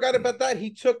 We forgot about that. He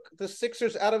took the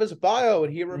Sixers out of his bio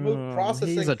and he removed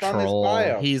processing from his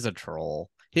bio. He's a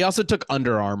troll. He also took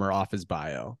Under Armour off his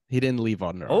bio. He didn't leave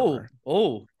Under Armour.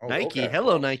 Nike. Okay.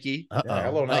 Hello, Nike.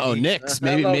 Hello, Nike. Oh, Knicks.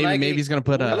 Maybe he's gonna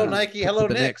put hello, Nike. Hello,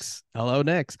 Knicks. Hello,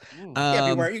 Knicks. You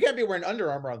can't be wearing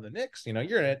Under Armour on the Knicks. You know,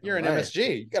 you're in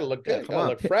MSG. You gotta look good. You gotta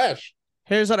look fresh.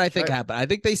 Here's what I think happened. I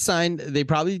think they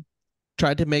probably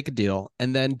tried to make a deal,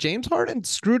 and then James Harden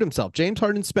screwed himself. James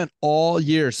Harden spent all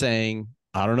year saying,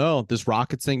 I don't know, this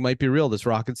Rockets thing might be real. This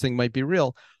Rockets thing might be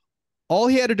real. All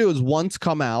he had to do was once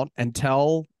come out and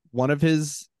tell one of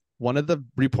the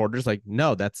reporters, like,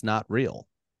 no, that's not real.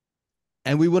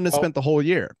 And we wouldn't have spent the whole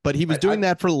year. But he was doing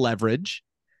that for leverage.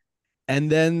 And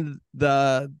then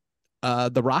the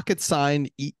Rockets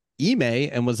signed Ime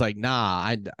and was like,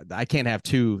 nah, I can't have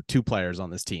two players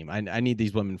on this team. I need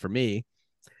these women for me.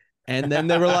 And then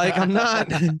they were like, I'm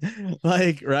not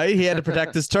like, right. He had to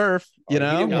protect his turf, you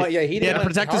know, he had to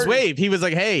protect his wave. He was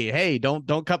like, Hey,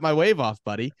 don't cut my wave off,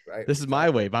 buddy. Right. This is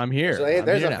my wave. I'm here. So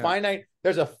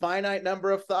there's a finite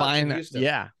number of thoughts in Houston.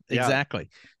 Yeah, exactly.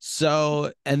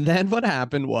 So, and then what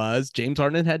happened was James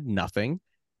Harden had nothing.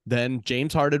 Then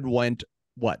James Harden went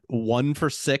 1 for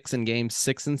 6 in games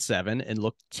 6 and 7 and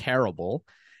looked terrible.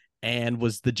 And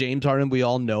was the James Harden we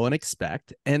all know and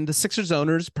expect. And the Sixers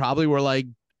owners probably were like,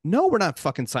 no, we're not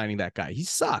fucking signing that guy. He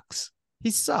sucks.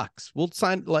 We'll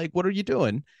sign, like, what are you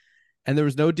doing? And there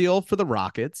was no deal for the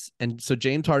Rockets. And so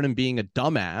James Harden, being a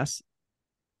dumbass,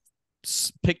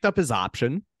 picked up his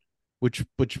option, which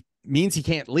means he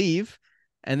can't leave.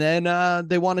 And then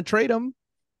they want to trade him,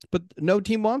 but no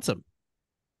team wants him.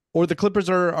 Or the Clippers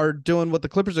are doing what the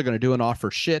Clippers are going to do and offer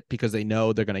shit because they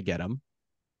know they're going to get him.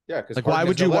 Yeah, because like why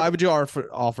would you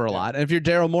offer a lot? And if you're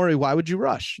Daryl Morey, why would you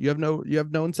rush? You have no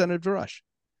incentive to rush.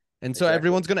 And so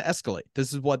everyone's going to escalate.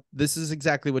 This is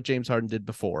exactly what James Harden did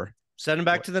before. Send him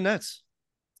back to the Nets.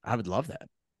 I would love that.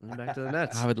 Send him back to the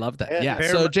Nets. I would love that. Yeah.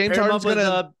 So James Harden's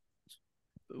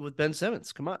with Ben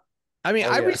Simmons. Come on. I mean,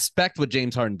 I respect what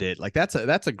James Harden did. Like that's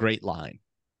a great line.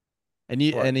 And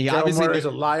he obviously is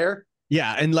a liar.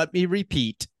 Yeah, and let me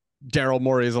repeat, Daryl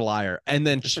Morey is a liar. And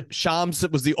then Shams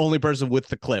was the only person with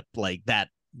the clip, like that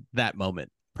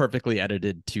moment, perfectly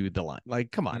edited to the line.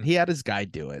 Like, come on, he had his guy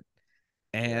do it.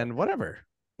 And whatever.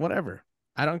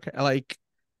 I don't care. Like,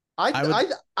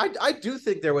 I do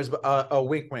think there was a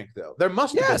wink though. There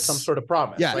must have been some sort of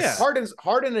promise. Yes. Like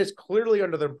Harden is clearly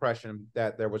under the impression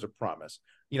that there was a promise.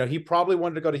 You know, he probably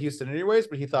wanted to go to Houston anyways,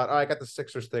 but he thought, I got the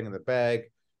Sixers thing in the bag,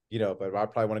 you know, but I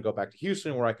probably want to go back to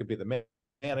Houston where I could be the man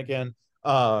again.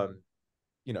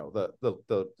 You know,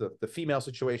 the female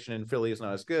situation in Philly is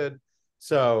not as good.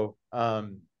 So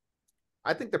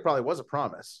I think there probably was a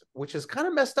promise, which is kind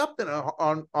of messed up then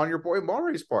on your boy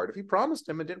Morey's part. If he promised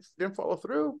him and didn't follow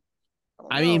through.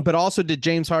 I mean, but also did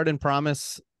James Harden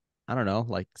promise, I don't know,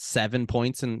 like 7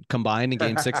 points combined in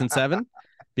game 6 and 7?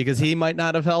 Because he might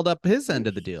not have held up his end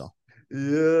of the deal.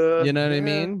 Yeah. You know what I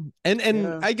mean?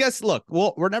 And I guess, look,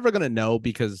 we're never going to know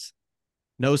because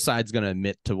no side's going to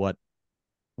admit to what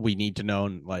we need to know.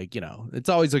 And like, you know, it's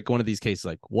always like one of these cases,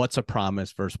 like what's a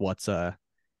promise versus what's a,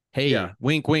 hey,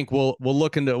 wink, wink. We'll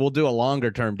do a longer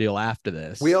term deal after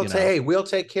this. We'll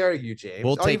take care of you, James.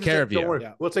 We'll take care of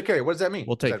you. We'll take care of you. What does that mean?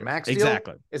 We'll take a max deal?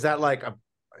 Exactly. Is that like a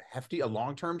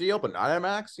long-term deal, but not a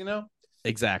max, you know?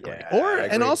 Exactly. Yeah,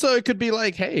 and also it could be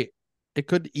like, hey, it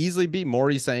could easily be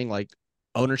Morey saying like,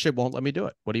 ownership won't let me do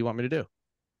it. What do you want me to do?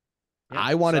 Yeah,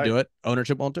 I want to do it.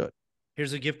 Ownership won't do it.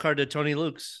 Here's a gift card to Tony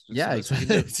Luke's. Here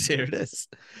it is.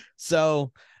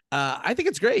 So I think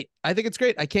it's great. I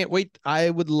can't wait. I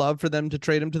would love for them to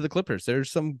trade him to the Clippers.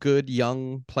 There's some good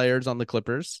young players on the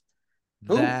Clippers.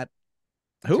 I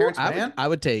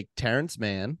would take Terrence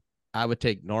Mann. I would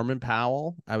take Norman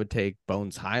Powell. I would take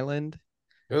Bones Highland.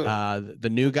 The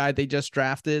new guy they just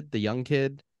drafted, the young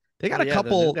kid. They got a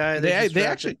couple. They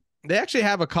actually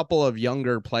have a couple of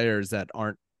younger players that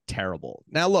aren't terrible.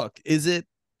 Now, look, is it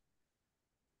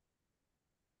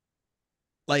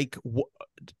like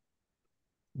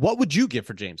what would you give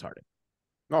for James Harden?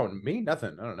 Oh, me?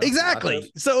 Nothing. I don't know.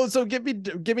 Exactly. So give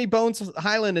me Bones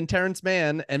Highland and Terrence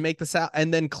Mann and make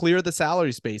and then clear the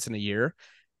salary space in a year.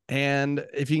 And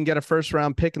if you can get a first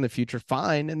round pick in the future,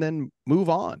 fine, and then move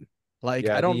on. Like,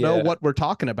 I don't know what we're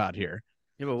talking about here.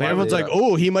 Yeah, but everyone's like,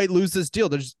 oh, he might lose this deal.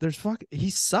 He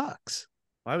sucks.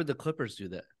 Why would the Clippers do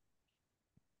that?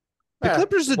 The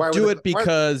Clippers would do it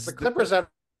because the Clippers they're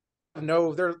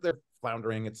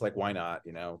floundering. It's like, why not?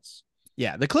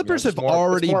 The Clippers have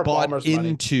already bought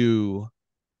into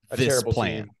this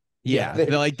plan. Team. Yeah,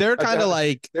 they're kind of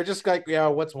like they're just like,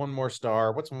 what's one more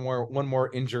star? What's one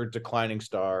more injured declining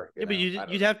star? But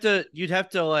you'd have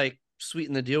to like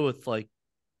sweeten the deal with like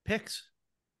picks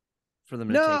for them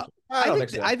to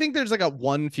take. I think there's like a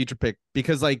one future pick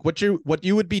because like what you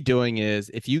would be doing is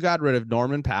if you got rid of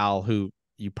Norman Powell, who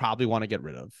you probably want to get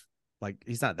rid of, like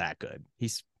he's not that good.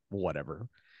 He's whatever.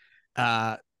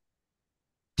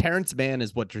 Terrence Mann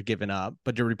is what you're giving up,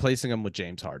 but you're replacing him with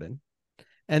James Harden.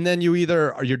 And then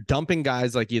you're dumping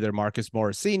guys like either Marcus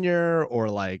Morris Sr. or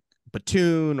like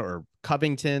Batum or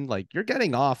Covington. Like you're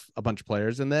getting off a bunch of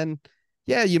players. And then,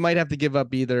 you might have to give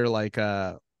up either like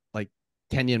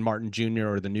Kenyon Martin Jr.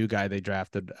 or the new guy they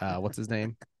drafted. What's his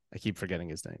name? I keep forgetting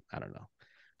his name. I don't know.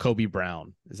 Kobe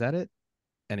Brown. Is that it?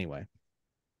 Anyway.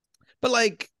 But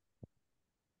like,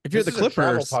 if you're the Clippers, a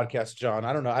travel podcast, John.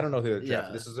 I don't know who the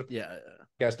draft. This is a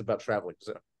podcast about traveling.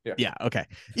 So yeah. Okay.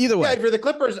 Either way, if you're the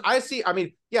Clippers, I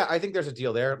think there's a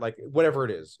deal there. Like whatever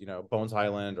it is, Bones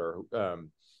Highland or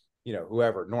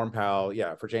whoever, Norm Powell.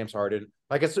 Yeah, for James Harden.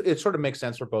 Like it sort of makes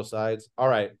sense for both sides. All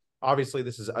right. Obviously,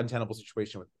 this is an untenable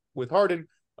situation with Harden.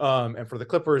 And for the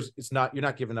Clippers, you're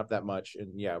not giving up that much.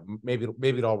 And maybe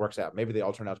it all works out. Maybe they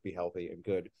all turn out to be healthy and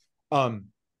good.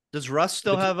 Does Russ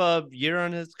still have a year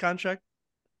on his contract?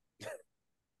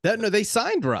 No, they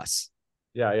signed Russ.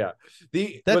 Yeah.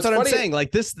 That's what I'm saying.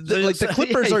 Like this, the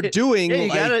Clippers are doing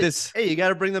this. Hey, you got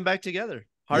to bring them back together.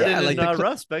 Harden and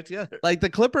Russ back together. Like the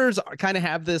Clippers kind of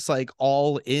have this like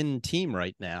all-in team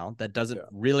right now that doesn't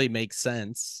really make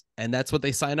sense, and that's what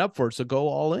they sign up for. So go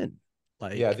all in.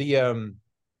 Like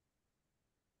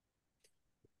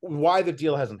why the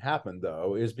deal hasn't happened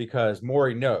though is because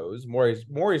Morey knows Morey's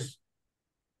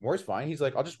fine. He's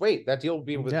like, I'll just wait. That deal will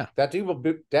be that deal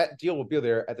will be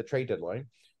there at the trade deadline.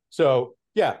 So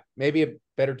maybe a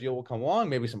better deal will come along.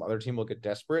 Maybe some other team will get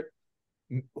desperate.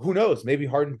 Who knows? Maybe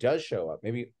Harden does show up.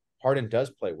 Maybe Harden does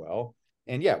play well.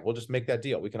 And we'll just make that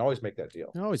deal. We can always make that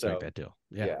deal. Make that deal.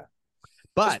 Yeah.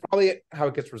 But that's probably how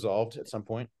it gets resolved at some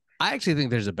point. I actually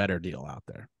think there's a better deal out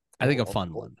there. I think a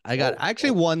fun one. I got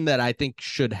one that I think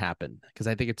should happen because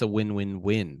I think it's a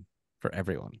win-win-win for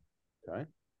everyone. Okay.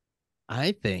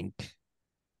 I think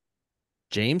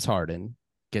James Harden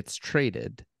gets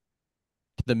traded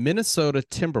to the Minnesota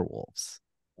Timberwolves.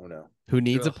 Oh no. Who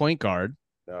needs a point guard?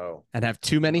 No. And have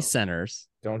too many centers.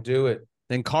 Don't do it.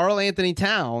 Then Karl Anthony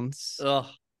Towns.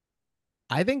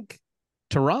 I think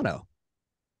Toronto.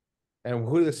 And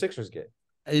who do the Sixers get?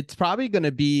 It's probably going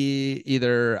to be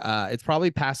either it's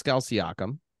probably Pascal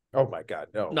Siakam. Oh my God,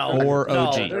 no. Or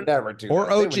OG. They'll never do or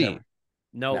that. OG.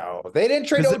 No, they didn't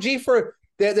trade OG for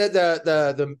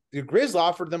the Grizz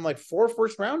offered them like 4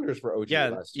 first rounders for OG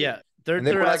last year.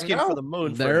 They're asking for the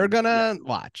moon. They're gonna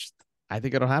watch. I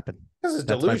think it'll happen. This is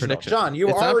delusional, John.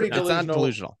 It's not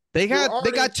delusional. They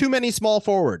got too many small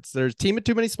forwards. There's a team of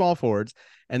too many small forwards,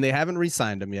 and they haven't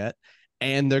re-signed them yet.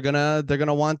 And they're gonna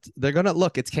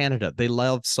look. It's Canada. They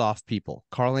love soft people.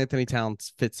 Karl Anthony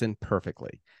Towns fits in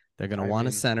perfectly. They're gonna want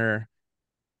a center.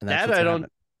 And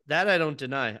that I don't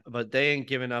deny, but they ain't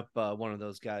giving up one of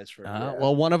those guys for.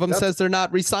 Well, one of them says they're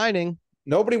not re-signing.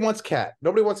 Nobody wants Cat.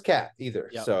 Nobody wants Cat either.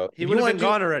 Yep. So he would have been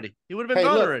gone already. He would have been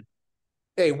gone already.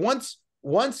 Hey, once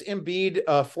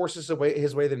Embiid forces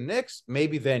his way to the Knicks,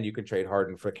 maybe then you can trade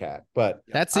Harden for Cat. But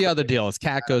that's the other deal. Is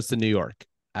Cat goes to New York.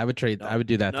 I would trade. I would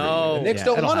do that. No, the Knicks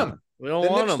don't want him. We don't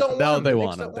want him. No, they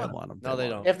want him. They want him. No, they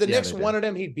don't. If the Knicks wanted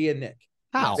him, he'd be a Knick.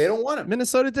 How? They don't want him.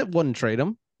 Minnesota wouldn't trade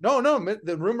him. No.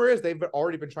 The rumor is they've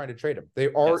already been trying to trade him.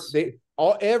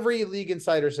 Every league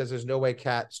insider says there's no way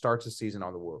Cat starts the season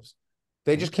on the Wolves.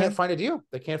 They just can't find a deal.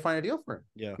 They can't find a deal for him.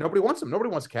 Yeah. Nobody wants him.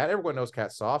 Nobody wants Cat. Everyone knows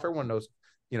Cat's soft. Everyone knows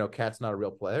Cat's not a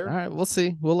real player. All right, we'll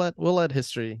see. We'll let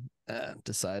history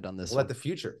decide on this. We'll let the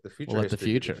future. We'll let the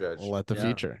future. We'll let the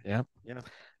future. Yeah.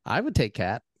 I would take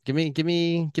Cat. Give me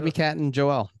Cat and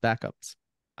Joel backups.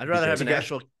 I'd rather have an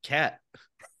actual cat.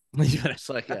 It's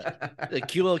like a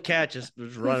cute little cat just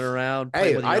running around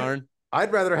playing with yarn.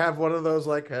 I'd rather have one of those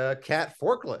like cat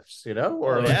forklifts,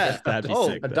 or that'd be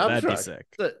sick. A dump truck. Be sick.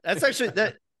 That's actually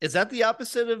is that the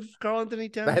opposite of Karl Anthony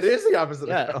Towns? That is the opposite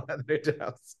of Karl Anthony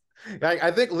Towns.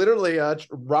 I think literally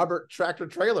Robert Tractor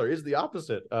Trailer is the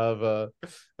opposite of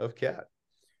Cat.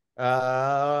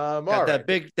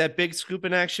 That big scoop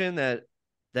in action that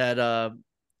the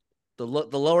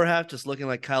lower half just looking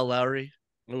like Kyle Lowry.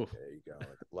 Ooh, there you go.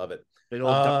 Love it. Big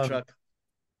old dump truck.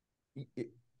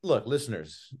 Look,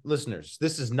 listeners,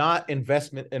 this is not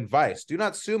investment advice. Do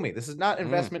not sue me. This is not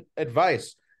investment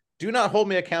advice. Do not hold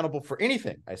me accountable for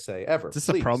anything I say ever. Is this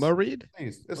a promo read?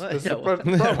 Please. This is a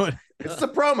promo. This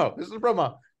is a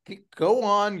promo. Go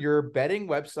on your betting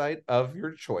website of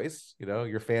your choice.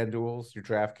 Your FanDuels, your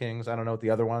DraftKings. I don't know what the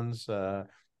other ones. I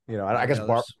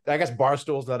guess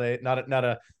Barstool's not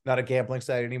a gambling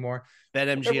site anymore.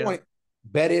 BetMGM.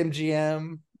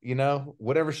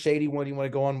 Whatever shady one you want to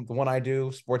go on. The one I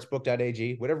do,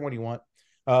 sportsbook.ag. Whatever one you want.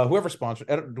 Whoever sponsored,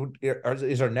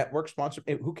 is our network sponsored?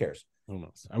 Who cares? Who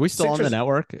knows? Are we still on the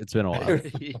network? It's been a while. It's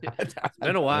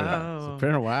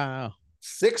been a while.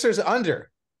 Sixers under.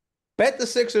 Bet the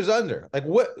Sixers under. Like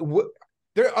what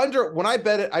they're under. When I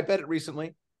bet it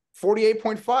recently.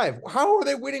 48.5. How are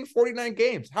they winning 49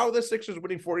 games? How are the Sixers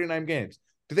winning 49 games?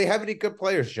 Do they have any good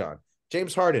players, John?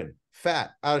 James Harden,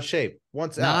 fat, out of shape,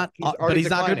 once out. But he's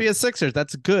not going to be a Sixers.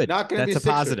 That's good. That's a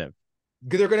positive.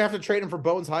 They're going to have to trade him for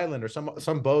Bones Highland or some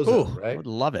bozo, right? I would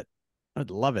love it.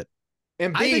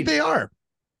 Embiid. I think they are.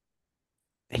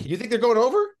 You think they're going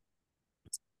over?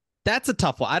 That's a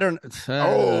tough one. I don't.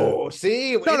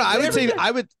 See, no.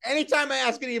 I would. Anytime I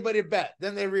ask anybody to bet,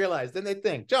 then they realize, then they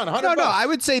think, John, $100. No. I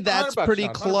would say that's pretty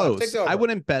close. I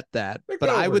wouldn't bet that, but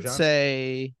I would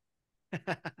say.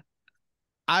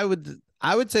 I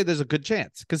would say there's a good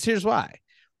chance because here's why: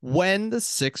 when the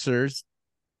Sixers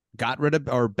got rid of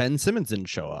or Ben Simmons didn't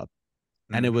show up,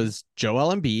 and it was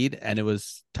Joel Embiid and it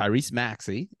was Tyrese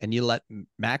Maxey, and you let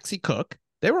Maxey cook,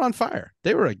 they were on fire.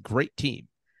 They were a great team,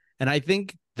 and I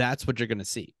think that's what you're going to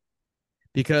see,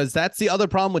 because that's the other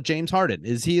problem with James Harden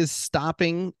is he is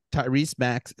stopping Tyrese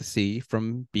Maxey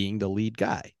from being the lead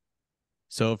guy.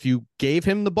 So if you gave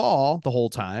him the ball the whole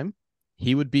time,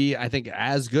 he would be, I think,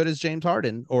 as good as James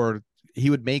Harden, or he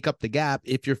would make up the gap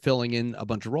if you're filling in a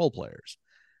bunch of role players.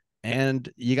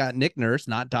 And you got Nick Nurse,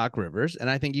 not Doc Rivers, and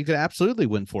I think you could absolutely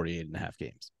win 48.5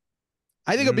 games.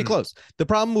 I think it'll be close. The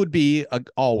problem would be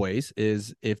always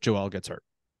is if Joel gets hurt.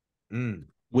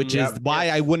 Which is why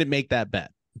I wouldn't make that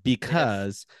bet,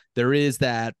 because there is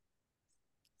that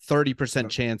 30%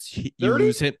 chance you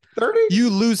lose him. 30? You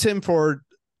lose him for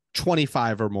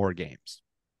 25 or more games.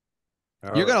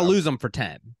 You're going to lose him for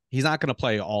 10. He's not going to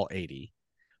play all 80,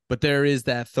 but there is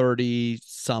that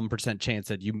 30% chance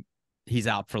that he's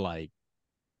out for like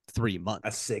 3 months.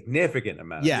 A significant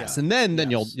amount. Yes, and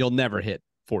then you'll never hit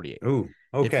 48. Ooh,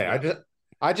 okay.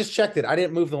 I just checked it. I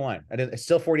didn't move the line. It's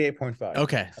still 48.5.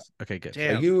 Okay, good.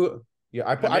 Damn.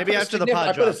 I put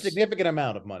a significant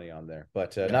amount of money on there,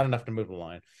 but not enough to move the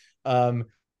line.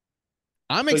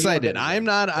 I'm excited.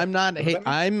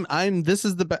 This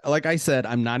is the like I said,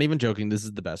 I'm not even joking. This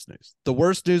is the best news. The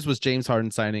worst news was James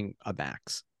Harden signing a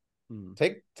max.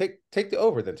 Take the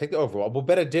over then. Take the over. We'll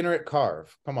bet a dinner at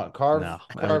Carve. Come on, Carve. No,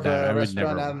 Carve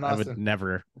restaurant out in Austin. I would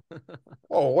never.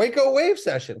 Oh, Waco Wave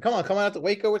session. Come on out to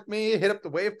Waco with me. Hit up the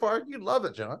Wave Park. You'd love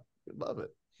it, John. You'd love it.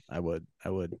 I would.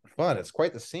 Fun. It's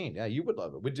quite the scene. Yeah, you would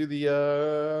love it. We could do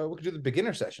the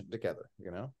beginner session together.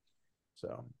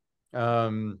 So,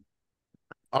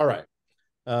 all right.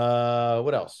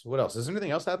 What else? Is there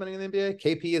anything else happening in the NBA?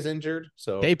 KP is injured.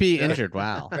 Injured.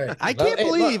 Wow. I can't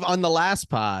believe on the last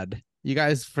pod you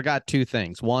guys forgot two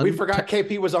things. One, we forgot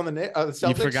KP was on the Celtics.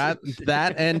 You forgot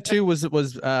that, and two was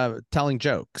telling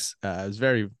jokes. It was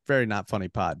very, very not funny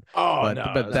pod.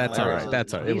 But that's all right.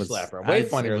 That's all right. It was way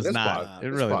funnier. It was not. Pod. It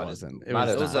really wasn't. It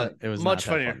was much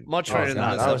funnier. Much funnier than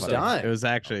I was dying. It was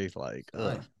actually like,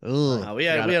 we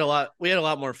had a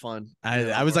lot more fun.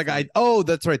 I was like,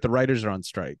 that's right. The writers are on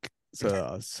strike.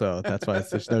 So that's why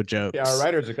there's no jokes. Yeah, our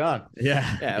writers are gone.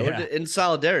 Yeah. We're in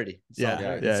solidarity.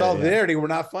 Solidarity. We're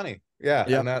not funny.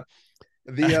 Yeah. Not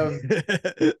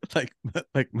the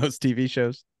like most TV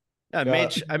shows. Yeah,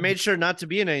 I made sure not to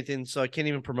be in anything, so I can't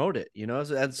even promote it. So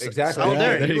that's exactly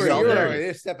solidarity.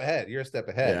 You're a step ahead. You're a step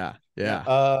ahead.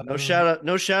 Yeah. No shout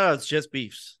outs, just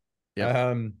beefs.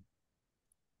 Yeah.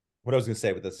 what I was going to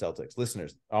say with the Celtics,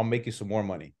 listeners, I'll make you some more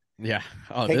money. Yeah.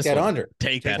 Oh, take that under.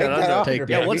 Take that under. Take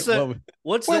yeah. that.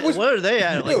 What are they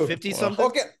at? Like 50 something?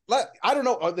 Okay. I don't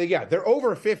know. They're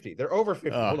over 50. They're over 50.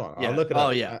 Hold on. Yeah. I'll look it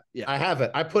up. Yeah. I have it.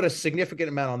 I put a significant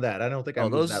amount on that. I don't think I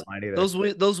moved that line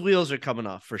either. Those wheels are coming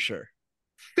off for sure.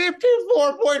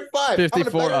 54.5.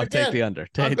 54. I'll take the under.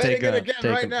 Take it again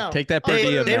right now. Take that per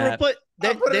diem.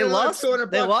 They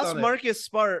lost Marcus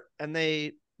Smart and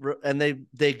they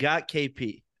got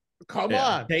KP. Come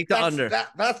on, take the under.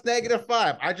 That's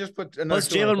 -5. I just put. Plus,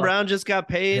 Jaylen Brown just got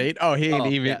paid. Oh, he ain't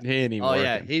even. Oh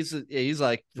yeah, he's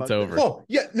like it's over. Oh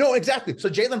yeah, no, exactly. So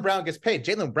Jaylen Brown gets paid.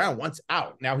 Jaylen Brown wants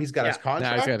out. Now he's got his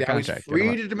contract. Now he's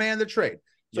free to demand the trade.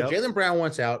 So Jaylen Brown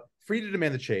wants out, free to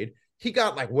demand the trade. He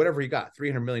got like whatever he got,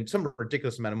 300 million, some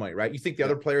ridiculous amount of money, right? You think the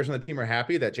other players on the team are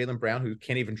happy that Jaylen Brown, who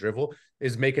can't even dribble,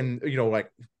 is making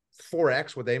like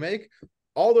 4x what they make?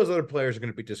 All those other players are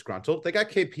going to be disgruntled. They got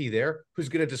KP there, who's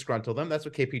going to disgruntle them. That's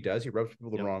what KP does. He rubs people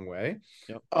the wrong way.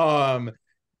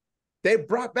 They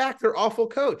brought back their awful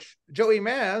coach, Joey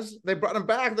Maz. They brought him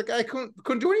back. The guy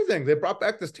couldn't do anything. They brought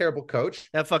back this terrible coach.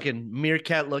 That fucking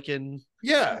meerkat looking.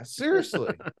 Yeah,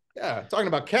 seriously. Yeah, talking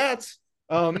about cats.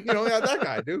 That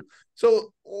guy, dude.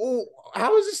 So,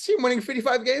 how is this team winning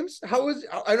 55 games?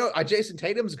 I know Jason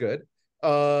Tatum's good,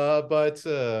 but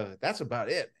that's about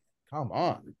it. Come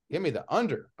on, give me the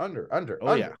under.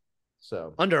 Oh yeah.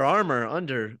 So Under Armour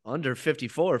under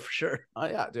 54 for sure. Oh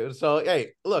yeah, dude. So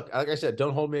hey, look, like I said,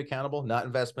 don't hold me accountable. Not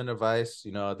investment advice.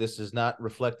 This does not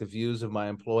reflect the views of my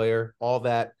employer. All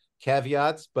that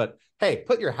caveats, but hey,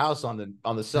 put your house on the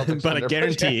Celtics. But a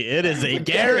guarantee. It is a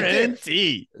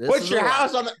guarantee. Put your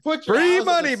house on the free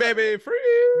money, baby.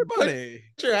 Free money.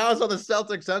 Put your house on the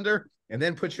Celtics under, and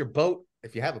then put your boat,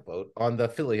 if you have a boat, on the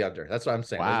Philly under. That's what I'm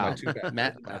saying. Wow.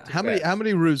 Matt, how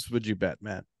many roofs would you bet,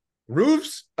 Matt?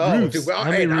 Roofs? Oh, roofs. Dude, well,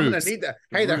 hey, I'm gonna need that.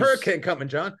 Hey, the hurricane coming,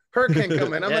 John. Hurricane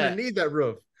coming. I'm gonna need that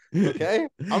roof. Okay,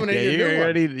 I'm gonna need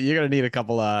you're gonna need a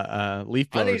couple leaf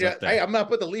blowers. Hey, I'm gonna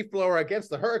put the leaf blower against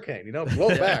the hurricane. Blow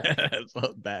it back.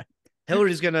 Blow it back.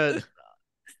 Hillary's gonna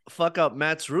fuck up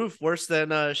Matt's roof worse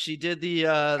than she did the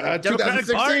Democratic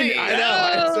Party. I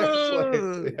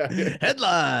know.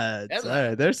 Headlines. All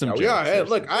right, there's some.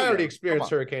 Look, I already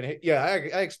experienced hurricane. Yeah,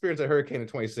 I experienced a hurricane in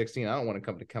 2016. I don't want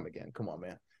to come again. Come on,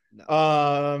 man. No.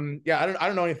 I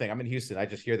don't know anything. I'm in Houston. I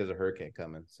just hear there's a hurricane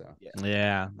coming. So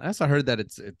yeah. I also heard that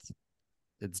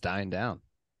it's dying down.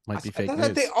 Might be fake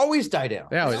news. They always die down.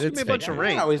 Yeah, it's a bunch of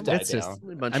rain. Always die down. Just,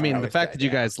 the fact that you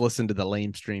guys listen to the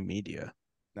lamestream media.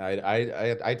 I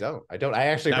don't. I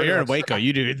actually. Now you're in Waco.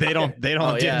 You do. They don't.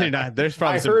 There's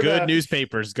probably some good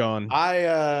newspapers going.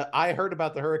 I heard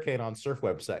about the hurricane on surf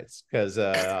websites because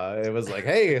it was like,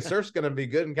 hey, surf's gonna be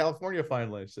good in California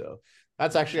finally. So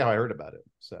that's actually how I heard about it.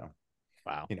 So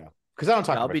wow, because I don't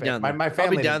talk. I'll be down there. My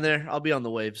family. I'll be down there. I'll be on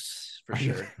the waves for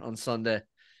sure on Sunday.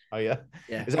 Oh yeah.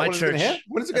 Yeah. Is that my church?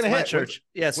 When is it gonna hit? My church.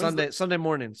 Yeah, Sunday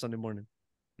morning.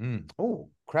 Oh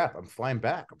crap! I'm flying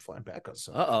back on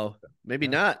Sunday. Maybe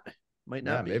not. Might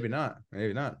not. Maybe not.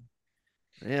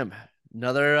 Damn.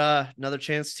 Another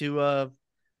chance to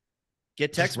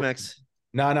get Tex-Mex.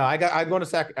 No. I'm going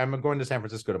to San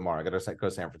Francisco tomorrow. I got to go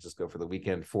to San Francisco for the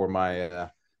weekend for my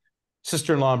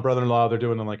sister-in-law and brother-in-law. They're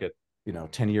doing like a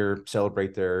 10-year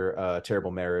celebrate their terrible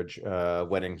marriage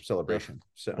wedding celebration.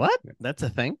 So what? That's a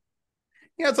thing?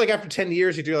 Yeah, it's like after 10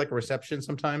 years you do like a reception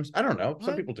sometimes. I don't know.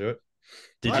 Some people do it.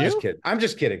 I'm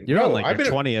just kidding. You're on like your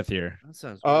 20th year. That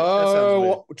sounds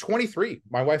 23.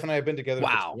 My wife and I have been together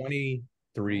for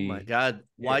 23. Oh my God.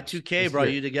 Y2K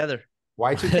brought you together.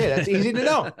 Y2K. That's easy to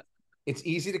know. It's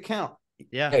easy to count.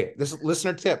 Yeah. Hey, this is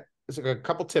listener tip. It's like a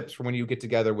couple tips for when you get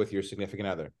together with your significant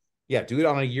other. Yeah, do it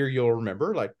on a year you'll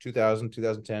remember, like 2000,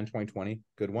 2010, 2020.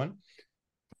 Good one.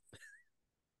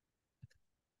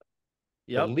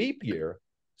 Yep. The leap year,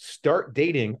 start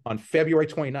dating on February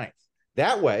 29th.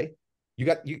 That way, you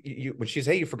got you when she's,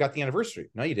 hey, you forgot the anniversary.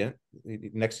 No, you didn't.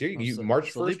 Next year, you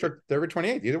March 1st or February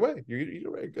 28th. Either way,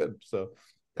 you're very good. So,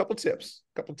 couple tips.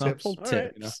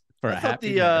 For a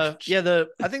happy marriage.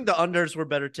 I think the unders were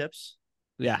better tips.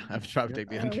 Yeah, I would probably take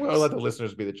the unders. We'll let the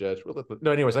listeners be the judge.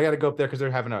 No, anyways, I got to go up there because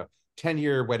they're having a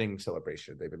 10-year wedding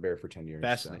celebration. They've been married for 10 years.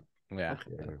 Fascinating. So. Yeah.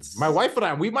 My wife and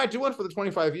I, we might do one for the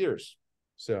 25 years.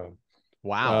 So.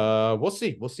 Wow. We'll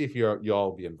see. We'll see if y'all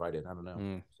will be invited. I don't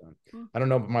know. So, I don't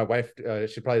know, but my wife,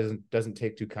 she probably doesn't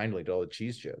take too kindly to all the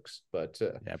cheese jokes. But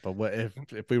yeah, but what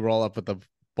if we roll up with a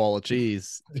ball of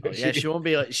cheese? She won't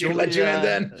be. She'll let you in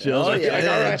then. She'll let you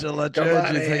in. She'll let you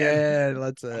in.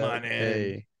 Let's come on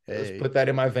in. Let's put that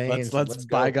in my veins. Let's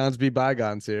bygones be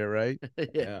bygones here, right?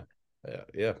 Yeah.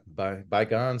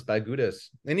 Bygones, by Goudas.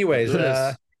 Anyways,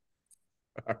 all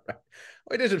right.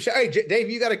 Hey, Dave,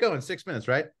 you got to go in 6 minutes,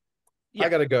 right? Yeah. I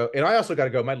got to go, and I also got to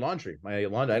go. My laundry.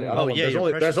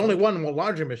 There's only one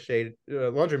laundry machine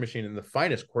in the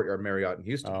finest Courtyard Marriott in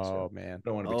Houston. Oh so man, I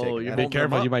don't want to be taking. Be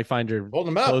careful. You might find your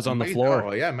clothes on the floor.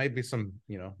 Oh yeah, maybe some.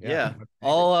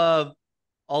 All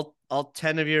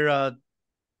 10 of your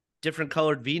different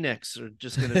colored V-necks are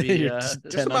just going to be. This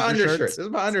is my undershirt. This is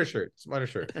my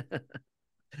undershirt.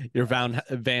 Your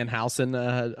Van Housen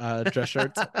dress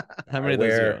shirts. How many of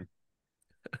those are you in?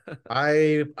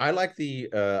 I like the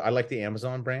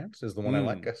Amazon brand is the one I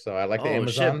like. So I like the Shit,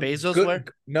 Amazon. Bezos wear?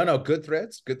 No, Good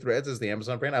Threads. Good Threads is the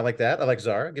Amazon brand. I like that. I like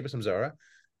Zara. Give me some Zara.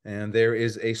 And there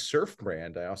is a surf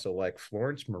brand. I also like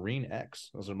Florence Marine X.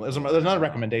 There's another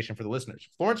recommendation for the listeners.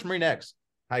 Florence Marine X,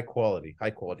 high quality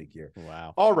gear.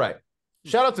 Wow. All right.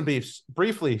 Shout outs and beefs.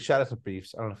 Briefly, shout outs and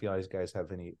beefs. I don't know if you guys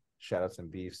have any shout outs and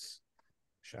beefs.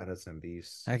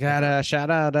 I got a shout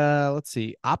out. Let's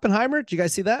see. Oppenheimer. Did you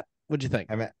guys see that? What'd you think?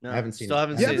 I haven't seen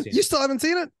it. You still haven't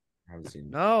seen it? I haven't seen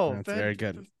it. No, that's very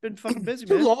good. Been fucking busy.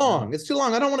 It's too long. It's too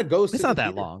long. I don't want to go. It's not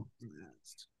that long.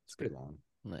 It's pretty long.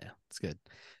 Yeah, it's good.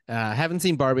 Haven't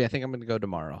seen Barbie. I think I'm going to go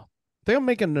tomorrow. I think I'm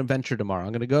making an adventure tomorrow.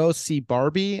 I'm going to go see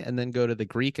Barbie and then go to the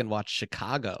Greek and watch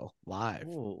Chicago live.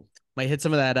 Ooh. Might hit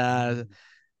some of that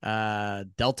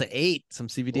Delta 8, some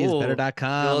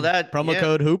CBDisbetter.com. Promo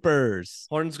code Hoopers.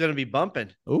 Horn's going to be bumping.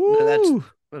 Ooh. That's going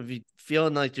to be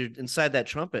feeling like you're inside that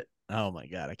trumpet. Oh my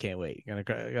God, I can't wait. Gonna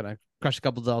crush a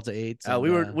couple Delta 8s.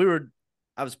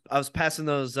 I was passing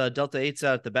those Delta 8s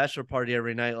out at the bachelor party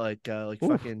every night, like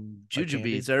fucking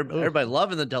jujubes. Everybody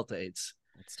loving the Delta 8s.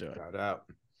 Let's do it. Shout out.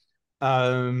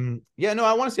 I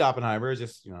want to see Oppenheimer.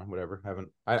 Just whatever.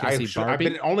 I'm probably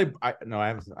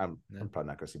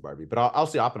not gonna see Barbie, but I'll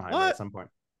see Oppenheimer at some point.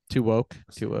 Too woke.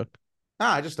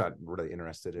 I just not really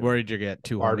interested in. Where did you get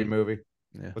too Barbie horny? movie?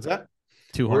 Yeah. What's that?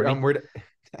 Too horny.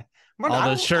 All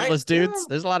those shirtless dudes.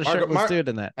 There's a lot of shirtless dude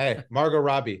in that. Hey, Margot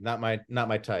Robbie, not my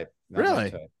type. Really? My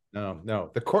type.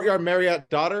 No. The Courtyard Marriott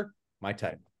daughter, my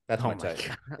type. That's my type.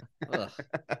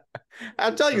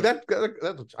 I'll tell you that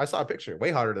I saw a picture. Way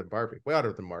hotter than Barbie. Way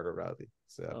hotter than Margot Robbie.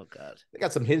 So God, they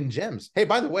got some hidden gems. Hey,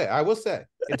 by the way, I will say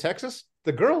in Texas,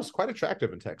 the girl's quite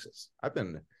attractive in Texas. I've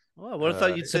been. Well, what I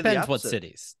thought you'd say depends what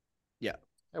cities. Yeah.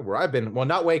 Where I've been. Well,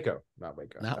 not Waco. Not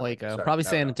Waco. Sorry, probably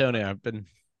San Antonio.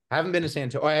 I haven't been to San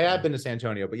Antonio. I have been to San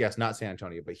Antonio, but yes, not San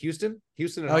Antonio, but Houston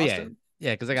and Austin.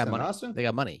 Yeah, because they got money. They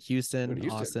got money. Houston.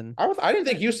 Austin. I didn't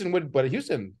think Houston would, but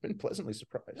Houston been pleasantly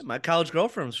surprised. Yeah, my college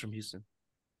girlfriend was from Houston.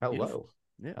 Hello. Beautiful.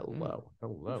 Yeah.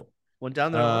 Hello. Went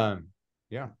down there.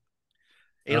 Yeah.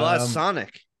 Ate a lot of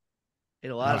Sonic.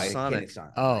 Ate a lot of Sonic.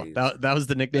 Oh, that was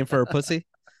the nickname for her pussy?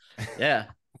 Yeah.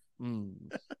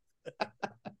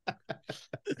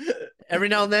 Every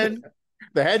now and then.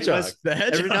 The hedgehog.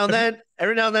 Every now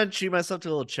and then, treat myself to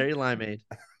a little cherry limeade.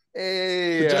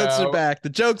 Hey, the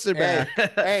jokes are back.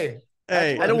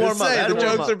 Hey, I don't warm up. The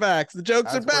jokes are back. The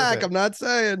jokes are back. I'm not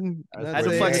saying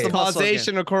flex the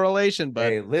causation or correlation,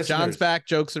 but John's back.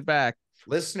 Jokes are back.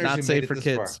 Listeners, not safe for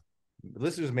kids.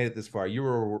 Listeners who made it this far, you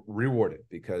were rewarded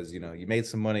because you made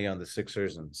some money on the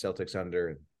Sixers and Celtics under,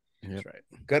 and that's right.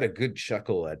 Got a good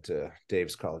chuckle at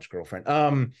Dave's college girlfriend.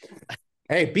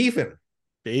 Hey, beefing,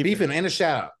 and a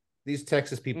shout out. These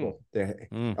Texas people,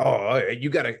 you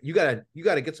gotta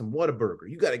get some Whataburger.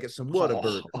 You gotta get some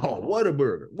Whataburger.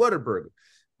 Whataburger.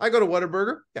 I go to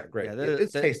Whataburger. Yeah, great. Yeah,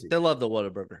 it's tasty. They love the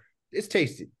Whataburger. It's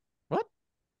tasty. What?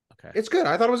 Okay, it's good.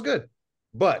 I thought it was good,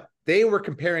 but they were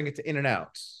comparing it to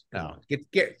In-N-Out's. No, get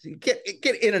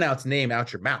In-N-Out's name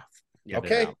out your mouth. Yeah,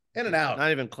 okay, In-N-Out.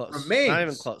 Not even close. Not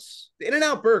even close. The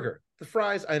In-N-Out burger. The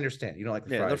fries, I understand. You don't like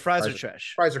the fries. The fries are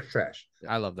trash. Fries are trash.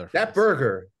 I love their fries. That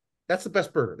burger. That's the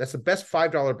best burger. That's the best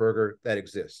 $5 burger that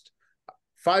exists.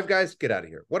 Five Guys, get out of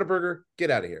here. Whataburger, get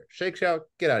out of here. Shake Shack,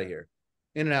 get out of here.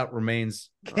 In-N-Out remains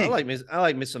king. I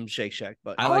like me some Shake Shack,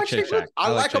 but I like Shake Shack.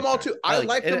 I like them all too. I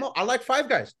like them all. I like Five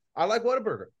Guys. I like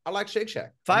Whataburger. I like Shake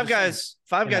Shack. Five Guys.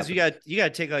 You got to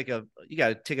take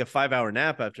a 5-hour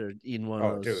nap after eating one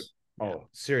of those. Dude. Oh,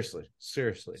 seriously.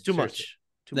 It's too much.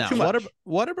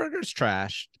 Whataburger's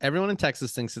trash. Everyone in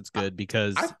Texas thinks it's good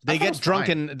because they get drunk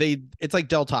and it's like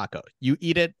Del Taco. You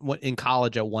eat it in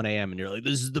college at 1 a.m. and you're like,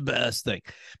 this is the best thing.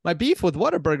 My beef with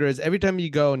Whataburger is every time you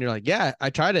go and you're like, yeah, I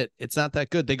tried it. It's not that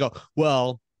good. They go,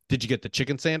 well, did you get the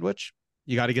chicken sandwich?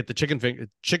 You got to get the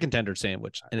chicken tender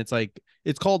sandwich. And it's like,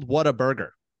 it's called Whataburger.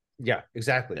 Yeah,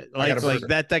 exactly. Like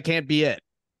that can't be it.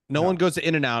 No one goes to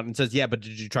In-N-Out and says, yeah, but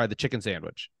did you try the chicken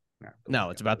sandwich? No,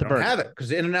 it's about the burger. Have it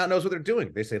because In-N-Out knows what they're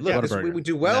doing. They say, "Look, we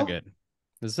do well. Good.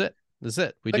 This is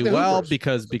it. We do well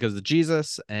because of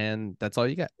Jesus, and that's all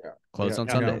you get. Closed on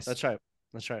Sundays. That's right.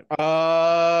 That's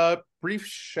right. Brief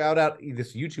shout out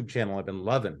this YouTube channel I've been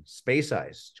loving, Space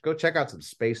Ice. Go check out some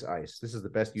Space Ice. This is the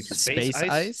best YouTube. Space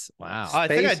Ice? Wow. I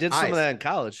think I did some of that in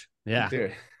college. Yeah.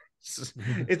 Dude.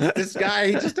 It's this guy.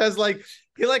 He just does like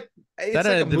was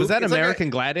that American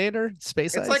Gladiator?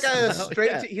 Space Ice? It's like a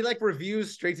straight. He like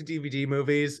reviews straight to DVD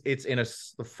movies. It's in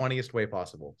the funniest way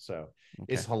possible. So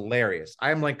it's hilarious.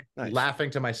 I'm like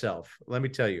laughing to myself. Let me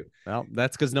tell you. Well,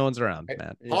 that's because no one's around,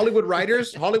 man. Hollywood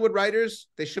writers,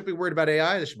 they should be worried about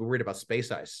AI. They should be worried about Space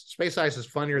Ice. Space Ice is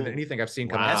funnier than anything I've seen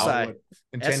come out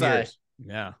in 10 years.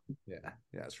 Yeah,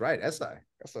 that's right. SI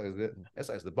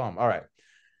is the bomb. All right.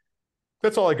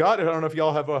 That's all I got. I don't know if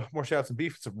y'all have more shouts and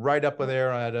beef. It's right up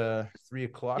there at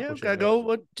 3:00. Yeah, gotta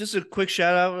go. Just a quick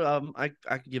shout out. I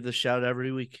can give this shout out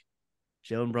every week.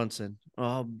 Jalen Brunson.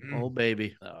 Oh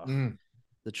baby.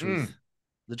 The truth.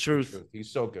 The truth. He's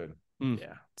so good.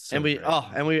 Yeah. So and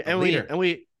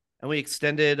we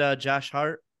extended Josh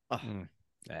Hart.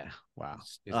 Yeah. Wow.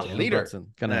 He's a leader.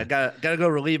 Gotta go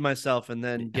relieve myself and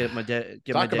then get my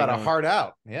talk about a heart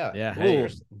out. Yeah. Hey,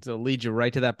 to lead you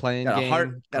right to that playing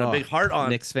game. Got a big heart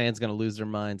on. Knicks fans gonna lose their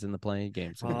minds in the playing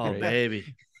game. Oh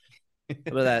baby.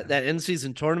 But that in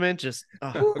season tournament just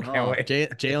can't wait.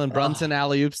 Jalen Brunson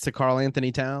alley oops to Karl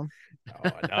Anthony Town.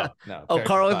 No.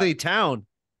 Karl Anthony Town.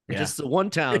 Yeah. Just the one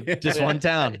town. Just one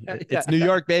town. It's New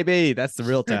York, baby. That's the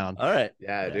real town. All right.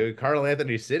 Yeah, dude. Karl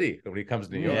Anthony City when he comes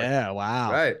to New York. Yeah,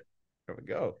 wow. Right. There we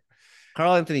go.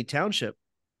 Karl Anthony Township.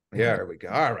 Yeah, there we go.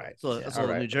 All right. That's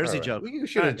a New Jersey joke. You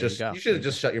should have just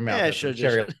shut your mouth. Yeah, I should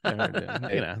just.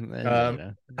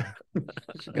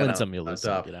 Win some, you'll lose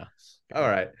some. All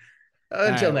right.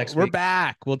 Until next week. We're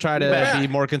back. We'll try to be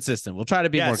more consistent. We'll try to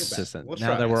be more consistent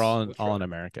now that we're all in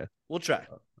America. We'll try.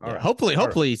 All right.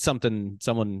 Hopefully someone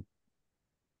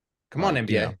come on,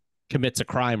 NBA. Commits a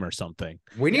crime or something.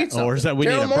 We need something. Or is that we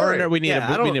need a burner? We need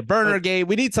a burner gate.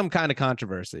 We need some kind of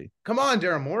controversy. Come on,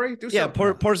 Daryl Morey. Do something. Yeah,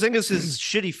 Porzingis'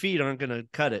 shitty feet aren't going to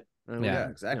cut it. Yeah,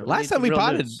 exactly. Last time we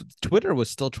potted, Twitter was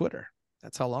still Twitter.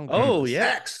 That's how long. Oh,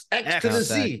 yeah. X to the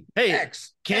Z. Hey,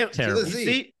 X can't to the Z.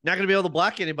 See, not going to be able to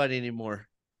block anybody anymore.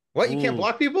 What? You can't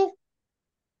block people?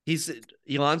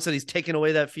 Elon said he's taking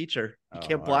away that feature. You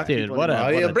can't block people.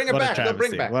 They'll bring it back. They'll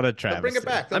bring back. What a travesty. They'll bring it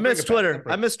back. I miss Twitter.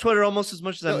 I miss Twitter almost as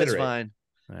much as I miss Vine.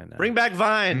 I know. Bring back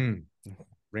Vine.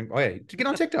 To get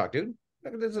on TikTok, dude.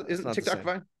 Isn't TikTok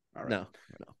Vine? All right. No.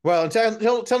 Well,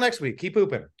 until next week. Keep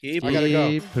pooping. I gotta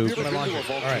go. Pooping. All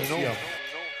right.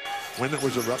 When it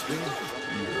was erupting.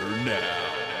 You're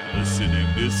now listening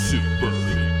to Super.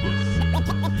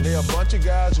 They're a bunch of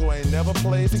guys who ain't never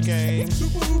played the game.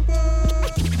 Super Hooper.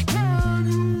 Can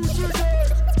you dig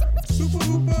it? Super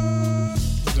Hooper.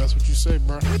 That's what you say,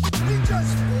 bro. We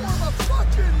just form a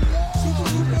fucking wall. Super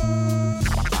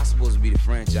Hooper. I'm supposed to be the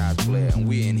franchise player, and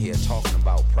we're in here talking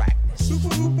about practice.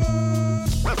 Super Hooper.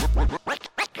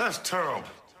 That's terrible.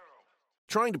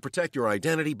 Trying to protect your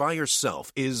identity by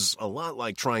yourself is a lot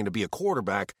like trying to be a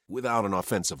quarterback without an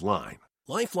offensive line.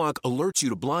 LifeLock alerts you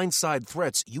to blindside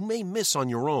threats you may miss on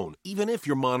your own, even if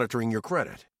you're monitoring your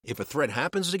credit. If a threat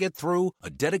happens to get through, a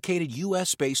dedicated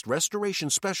U.S.-based restoration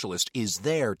specialist is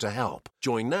there to help.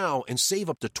 Join now and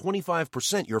save up to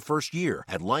 25% your first year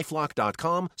at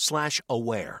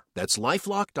LifeLock.com/aware. That's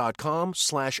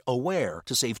LifeLock.com/aware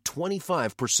to save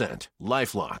 25%.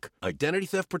 LifeLock. Identity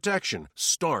theft protection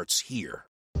starts here.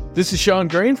 This is Sean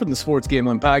Grain from the Sports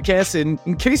Gambling Podcast, and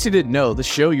in case you didn't know, the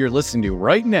show you're listening to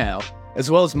right now,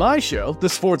 as well as my show, the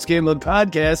Sports Gambling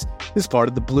Podcast, is part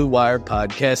of the Blue Wire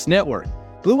Podcast Network.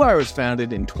 Blue Wire was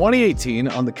founded in 2018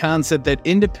 on the concept that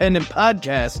independent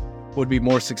podcasts would be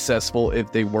more successful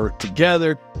if they worked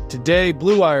together. Today,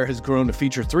 Blue Wire has grown to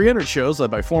feature 300 shows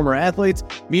led by former athletes,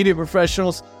 media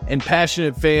professionals, and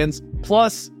passionate fans,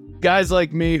 plus guys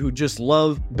like me who just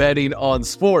love betting on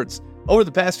sports. Over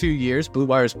the past few years, Blue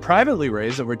Wire has privately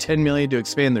raised over $10 million to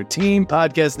expand their team,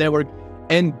 podcast network,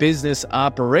 and business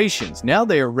operations. Now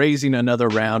they are raising another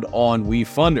round on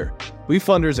WeFunder.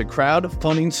 WeFunder is a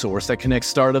crowdfunding source that connects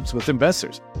startups with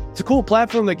investors. It's a cool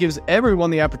platform that gives everyone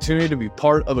the opportunity to be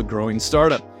part of a growing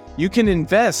startup. You can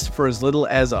invest for as little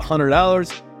as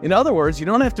 $100. In other words, you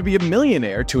don't have to be a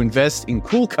millionaire to invest in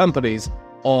cool companies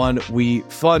on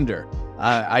WeFunder.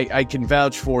 I can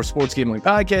vouch for Sports Gambling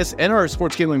Podcast and our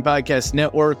Sports Gambling Podcast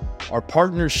Network. Our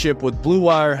partnership with Blue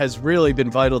Wire has really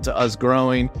been vital to us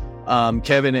growing.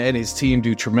 Kevin and his team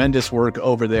do tremendous work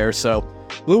over there. So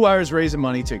Blue Wire is raising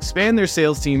money to expand their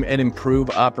sales team and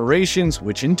improve operations,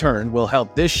 which in turn will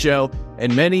help this show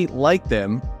and many like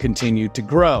them continue to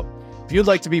grow. If you'd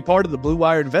like to be part of the Blue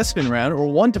Wire investment round or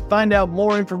want to find out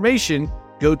more information,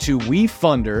 go to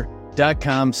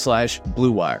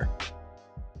wefunder.com/Blue Wire.